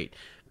great.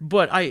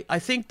 But I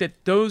think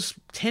that those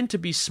tend to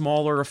be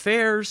smaller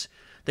affairs.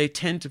 They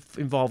tend to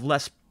involve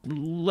less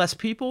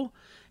people,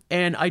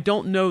 and I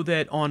don't know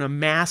that on a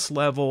mass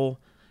level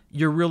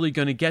you're really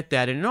going to get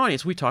that in an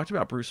audience. We talked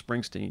about Bruce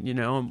Springsteen,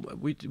 and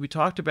we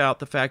talked about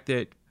the fact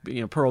that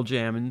Pearl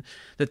Jam, and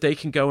that they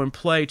can go and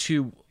play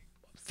to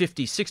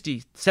 50,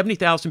 60,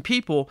 70,000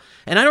 people,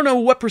 and I don't know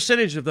what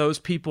percentage of those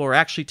people are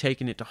actually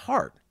taking it to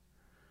heart,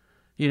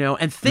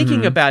 and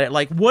thinking about it,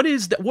 like, what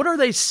are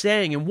they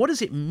saying, and what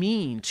does it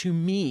mean to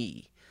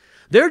me?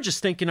 They're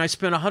just thinking, I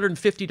spent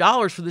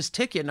 $150 for this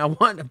ticket, and I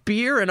want a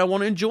beer, and I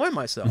want to enjoy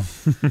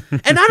myself.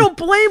 And I don't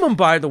blame them,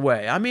 by the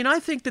way. I mean, I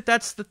think that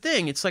that's the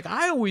thing. It's like,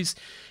 I always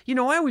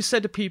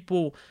said to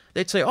people,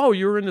 they'd say, oh,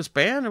 you were in this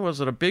band, or was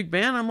it a big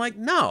band? I'm like,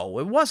 no,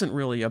 it wasn't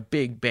really a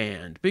big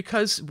band,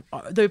 because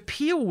the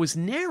appeal was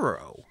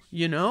narrow,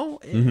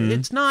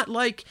 It's not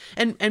like,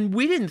 and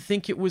we didn't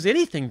think it was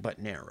anything but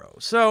narrow.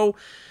 So,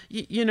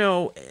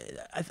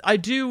 I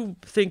do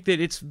think that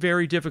it's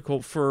very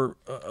difficult for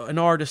an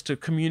artist to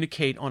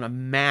communicate on a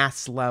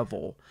mass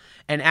level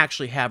and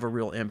actually have a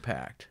real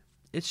impact.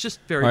 It's just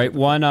very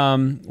difficult. All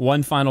right,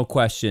 one final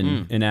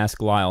question in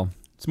Ask Lyle.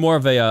 It's more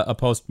of a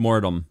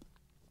post-mortem.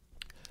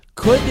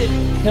 Could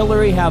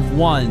Hillary have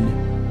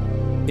won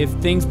if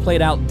things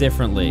played out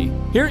differently?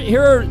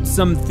 Here are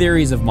some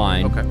theories of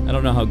mine. Okay. I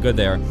don't know how good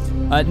they are.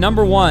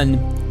 Number one,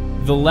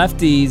 the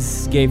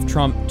lefties gave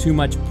Trump too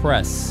much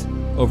press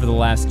over the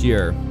last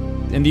year.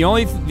 And the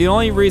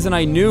only reason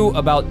I knew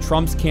about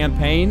Trump's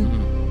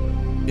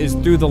campaign is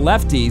through the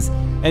lefties.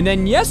 And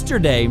then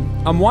yesterday,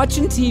 I'm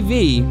watching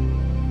TV,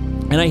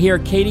 and I hear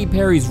Katy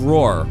Perry's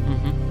Roar.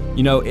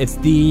 It's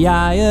the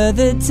eye of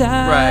the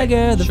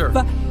tiger.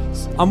 Right,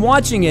 I'm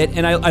watching it,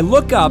 and I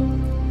look up,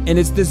 and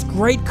it's this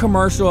great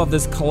commercial of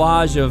this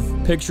collage of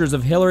pictures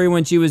of Hillary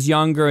when she was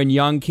younger, and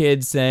young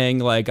kids saying,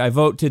 like, I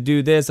vote to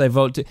do this, I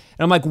vote to... And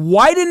I'm like,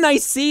 why didn't I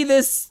see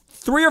this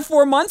 3 or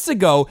 4 months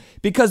ago?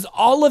 Because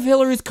all of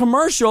Hillary's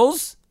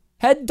commercials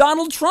had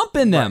Donald Trump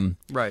in them.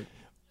 Right.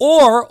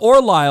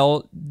 Or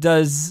Lyle,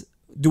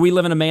 do we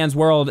live in a man's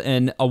world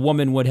and a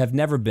woman would have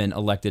never been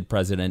elected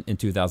president in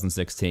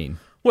 2016?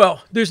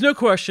 Well, there's no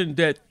question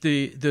that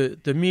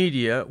the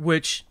media,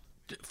 which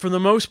for the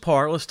most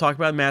part, let's talk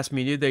about mass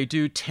media, they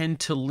do tend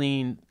to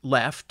lean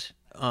left.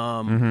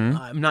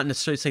 I'm not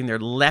necessarily saying they're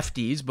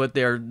lefties, but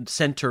they're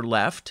center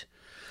left.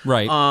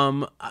 Right.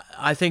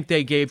 I think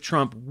they gave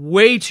Trump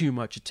way too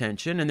much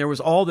attention, and there was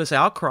all this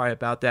outcry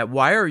about that.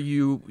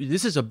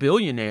 This is a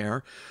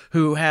billionaire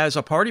who has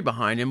a party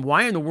behind him.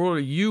 Why in the world are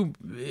you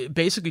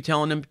basically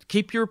telling him,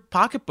 keep your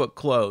pocketbook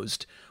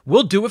closed?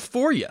 We'll do it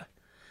for you.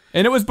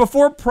 And it was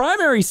before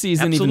primary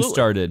season even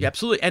started.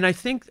 Absolutely. And I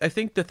think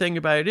the thing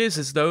about it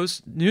is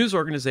those news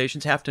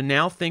organizations have to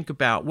now think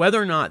about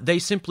whether or not they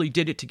simply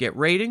did it to get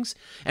ratings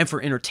and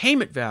for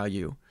entertainment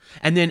value,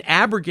 and then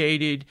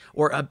abrogated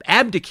or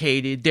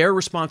abdicated their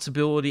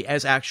responsibility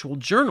as actual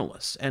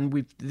journalists.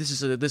 And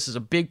this is a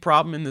big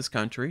problem in this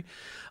country.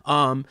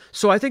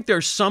 So I think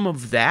there's some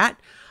of that.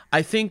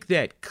 I think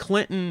that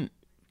Clinton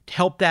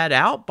help that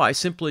out by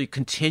simply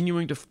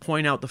continuing to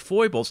point out the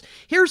foibles.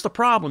 Here's the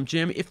problem,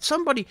 Jim. If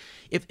somebody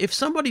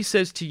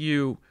says to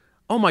you,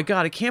 "Oh my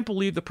God, I can't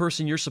believe the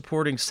person you're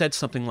supporting said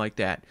something like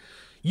that,"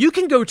 you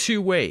can go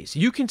two ways.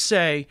 You can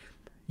say,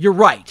 "You're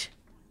right.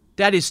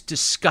 That is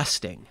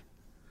disgusting.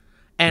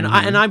 And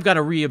I've got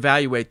to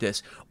reevaluate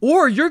this."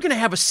 Or you're going to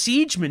have a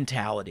siege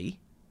mentality,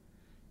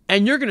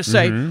 and you're going to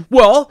say,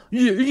 "Well,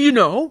 you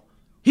know,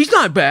 he's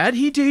not bad.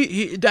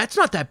 He that's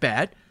not that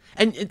bad."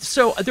 And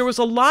so there was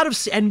a lot of,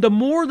 and the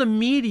more the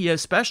media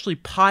especially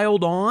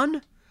piled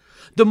on,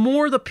 the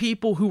more the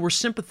people who were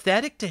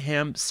sympathetic to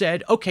him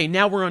said, "Okay,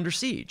 now we're under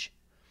siege.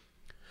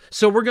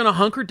 So we're going to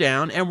hunker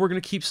down and we're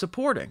going to keep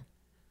supporting."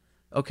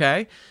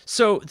 Okay?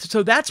 So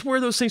that's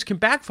where those things can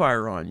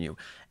backfire on you.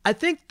 I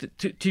think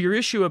to your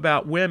issue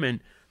about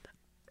women,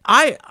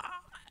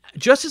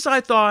 just as I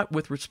thought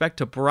with respect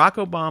to Barack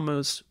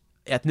Obama's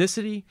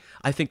ethnicity,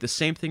 I think the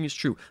same thing is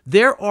true.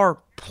 There are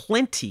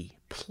plenty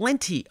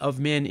of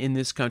men in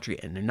this country,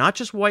 and they're not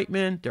just white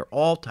men, they're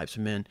all types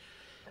of men,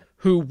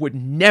 who would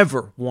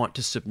never want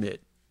to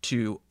submit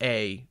to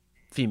a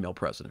female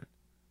president.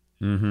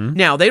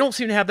 Now, they don't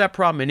seem to have that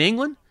problem in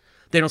England.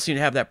 They don't seem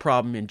to have that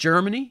problem in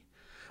Germany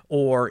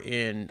or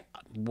in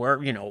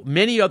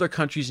many other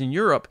countries in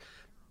Europe,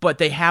 but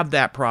they have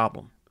that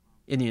problem.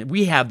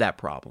 We have that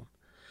problem.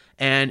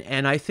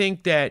 And I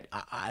think that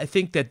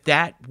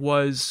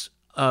was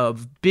a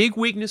big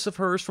weakness of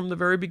hers from the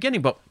very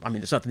beginning. But I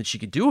mean, there's nothing that she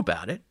could do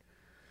about it.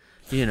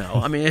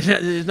 I mean,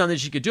 there's nothing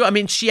she could do. I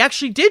mean, she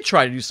actually did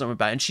try to do something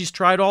about it, and she's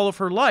tried all of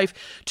her life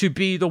to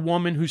be the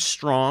woman who's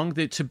strong,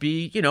 to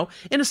be,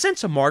 in a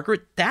sense, a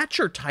Margaret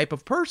Thatcher type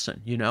of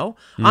person.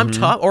 I'm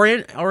tough, or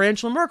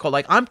Angela Merkel,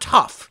 like, I'm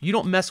tough. You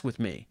don't mess with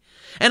me.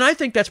 And I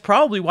think that's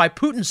probably why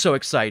Putin's so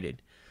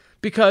excited,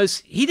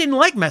 because he didn't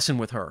like messing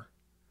with her.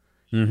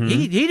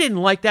 He didn't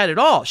like that at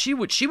all. She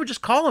would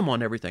just call him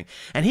on everything,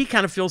 and he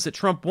kind of feels that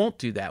Trump won't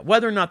do that.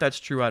 Whether or not that's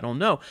true, I don't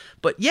know.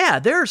 But yeah,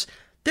 there's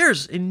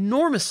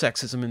enormous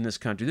sexism in this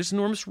country. There's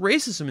enormous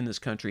racism in this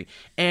country,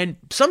 and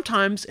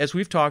sometimes, as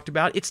we've talked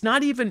about, it's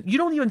not even, you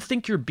don't even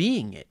think you're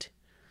being it.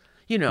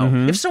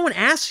 If someone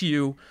asks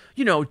you,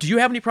 do you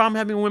have any problem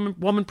having a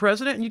woman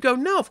president? And you go,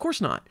 no, of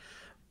course not.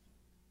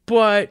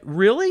 But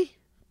really,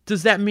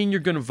 does that mean you're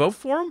going to vote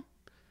for him?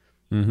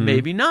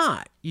 Maybe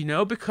not,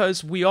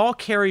 because we all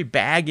carry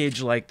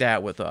baggage like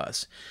that with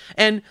us.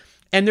 And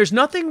there's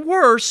nothing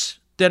worse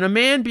than a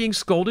man being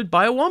scolded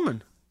by a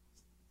woman.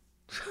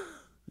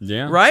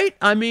 Yeah. Right?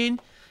 I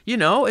mean,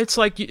 it's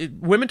like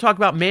women talk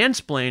about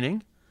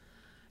mansplaining,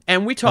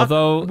 and we talk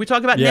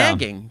about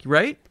nagging,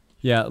 right?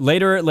 Yeah.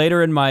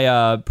 Later in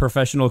my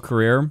professional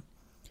career,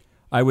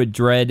 I would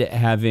dread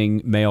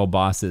having male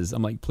bosses.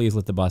 I'm like, please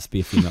let the boss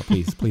be a female.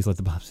 Please let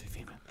the boss be a female.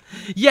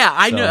 Yeah,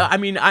 I know. I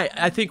mean,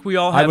 I think we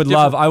all have.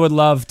 I would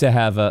love to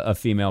have a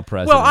female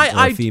president,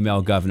 or a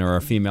female governor, or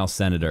a female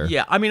senator.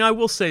 Yeah, I mean, I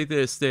will say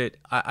this, that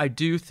I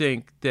do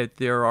think that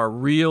there are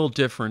real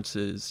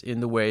differences in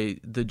the way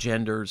the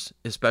genders,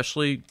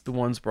 especially the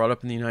ones brought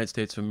up in the United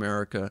States of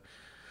America,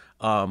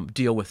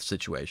 deal with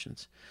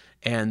situations,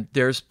 and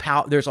there's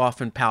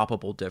often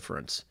palpable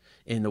difference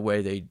in the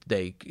way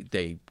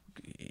they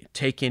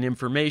take in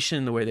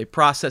information, the way they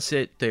process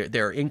it,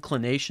 their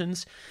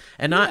inclinations,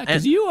 and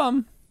because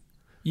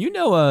you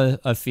know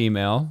a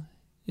female,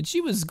 and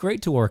she was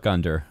great to work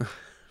under.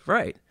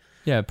 Right.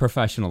 Yeah,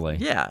 professionally.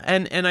 Yeah,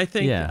 and I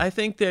think I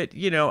think that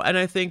and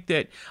I think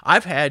that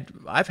I've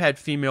had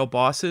female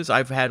bosses.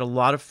 I've had a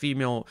lot of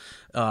female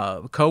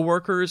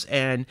coworkers,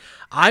 and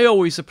I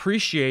always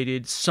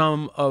appreciated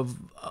some of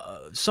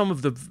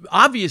the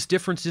obvious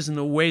differences in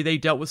the way they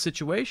dealt with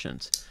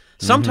situations.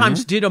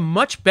 Sometimes did a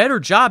much better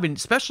job, in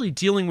especially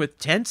dealing with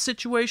tense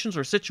situations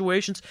or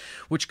situations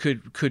which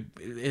could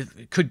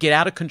get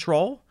out of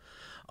control.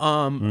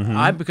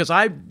 Because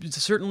I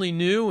certainly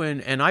knew,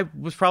 and I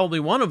was probably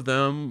one of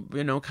them,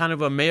 kind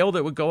of a male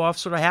that would go off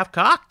sort of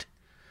half-cocked,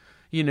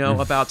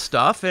 about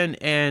stuff,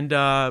 and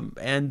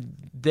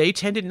they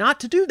tended not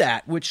to do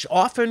that, which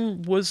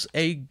often was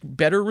a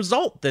better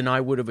result than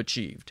I would have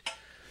achieved.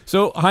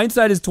 So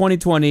hindsight is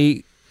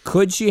 2020.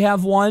 Could she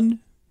have won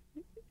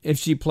if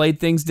she played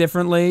things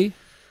differently?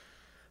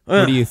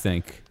 What do you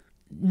think?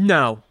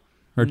 No.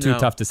 Or too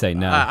tough to say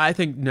no? I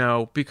think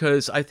no,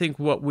 because I think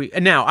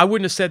now, I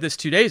wouldn't have said this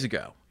 2 days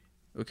ago,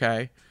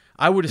 okay?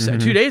 I would have said,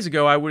 2 days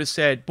ago, I would have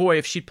said, boy,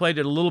 if she played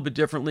it a little bit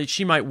differently,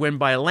 she might win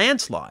by a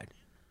landslide.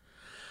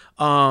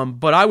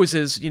 But I was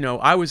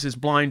as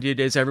blinded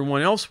as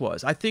everyone else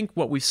was. I think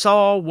what we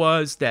saw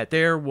was that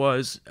there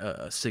was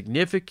a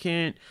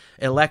significant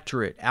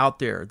electorate out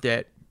there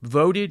that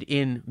voted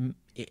in,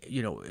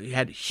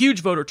 had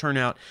huge voter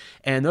turnout,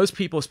 and those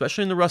people,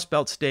 especially in the Rust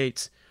Belt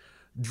states,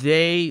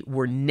 they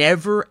were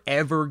never,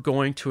 ever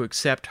going to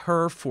accept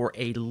her for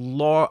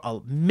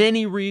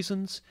many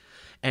reasons,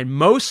 and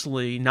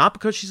mostly not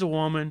because she's a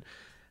woman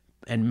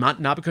and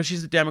not because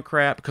she's a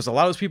Democrat, because a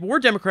lot of those people were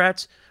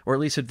Democrats, or at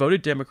least had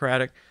voted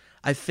Democratic.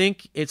 I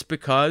think it's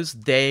because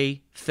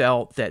they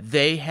felt that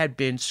they had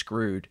been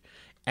screwed,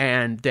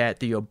 and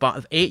that the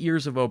 8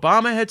 years of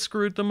Obama had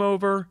screwed them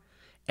over,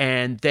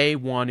 and they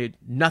wanted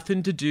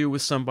nothing to do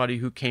with somebody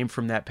who came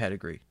from that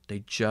pedigree.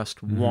 They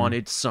just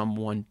wanted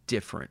someone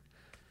different.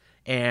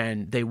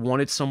 And they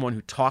wanted someone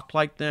who talked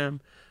like them,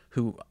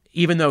 who,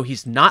 even though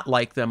he's not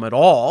like them at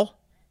all,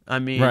 I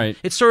mean,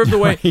 it's sort of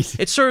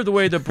the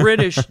way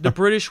the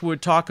British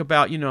would talk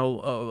about,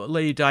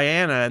 Lady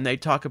Diana, and they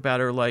talk about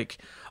her like,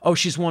 oh,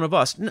 she's one of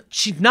us. No,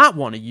 she's not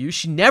one of you.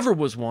 She never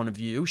was one of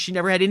you. She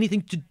never had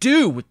anything to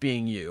do with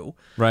being you.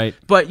 Right.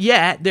 But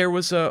yet there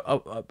was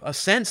a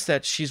sense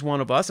that she's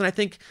one of us, and I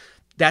think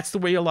that's the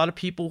way a lot of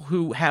people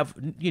who have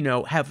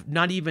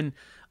not even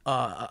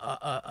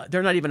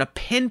they're not even a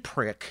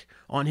pinprick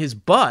on his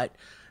butt.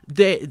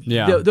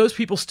 Those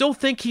people still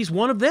think he's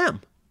one of them.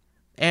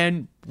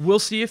 And we'll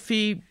see if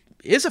he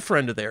is a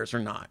friend of theirs or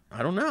not.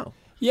 I don't know.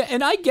 Yeah,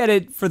 and I get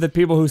it for the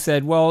people who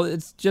said, well,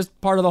 it's just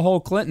part of the whole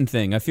Clinton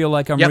thing. I feel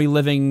like I'm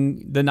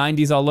reliving the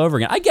 90s all over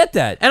again. I get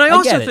that. And I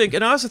also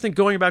think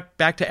going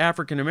back to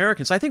African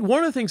Americans, I think one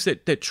of the things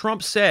that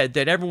Trump said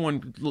that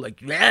everyone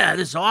like, yeah,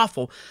 this is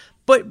awful,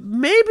 but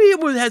maybe it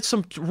would have had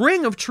some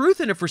ring of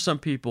truth in it for some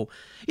people.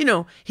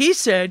 He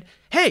said,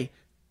 hey,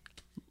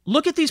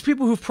 look at these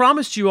people who've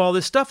promised you all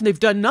this stuff and they've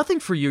done nothing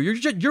for you.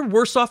 You're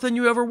worse off than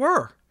you ever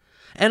were.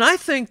 And I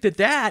think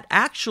that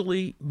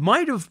actually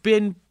might have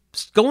been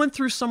going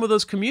through some of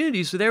those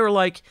communities where they were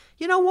like,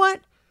 you know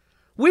what?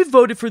 We've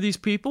voted for these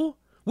people.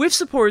 We've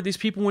supported these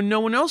people when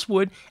no one else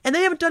would, and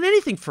they haven't done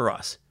anything for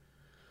us.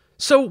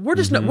 So we're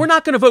just we're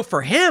not going to vote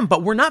for him,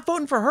 but we're not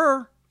voting for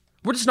her.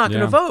 We're just not going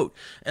to vote.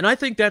 And I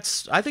think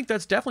that's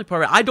definitely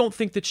part of it. I don't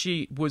think that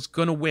she was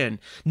going to win.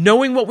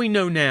 Knowing what we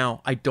know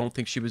now, I don't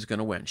think she was going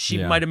to win.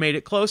 She might have made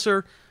it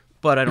closer,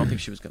 but I don't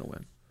think she was going to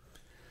win.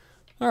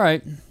 All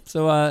right,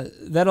 so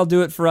that'll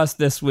do it for us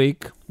this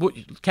week.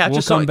 Catch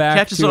us on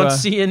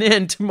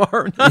CNN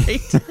tomorrow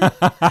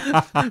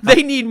night.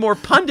 They need more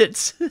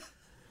pundits.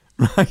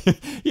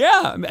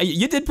 Yeah,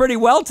 you did pretty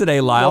well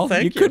today, Lyle. Well,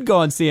 thank you. You could go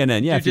on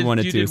CNN, if you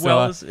wanted to. You did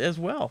well as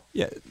well.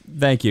 Yeah,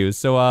 thank you.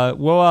 So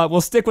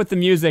we'll stick with the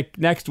music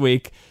next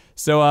week.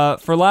 So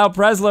for Lyle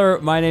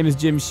Presler, my name is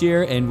Jim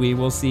Shear, and we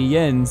will see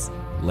Yins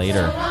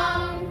later.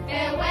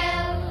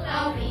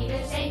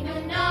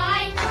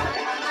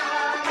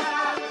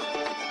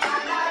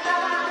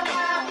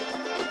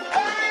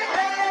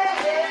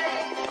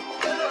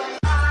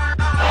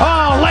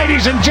 Oh,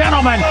 ladies and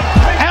gentlemen,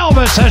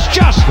 Elvis has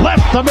just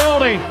left the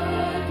building.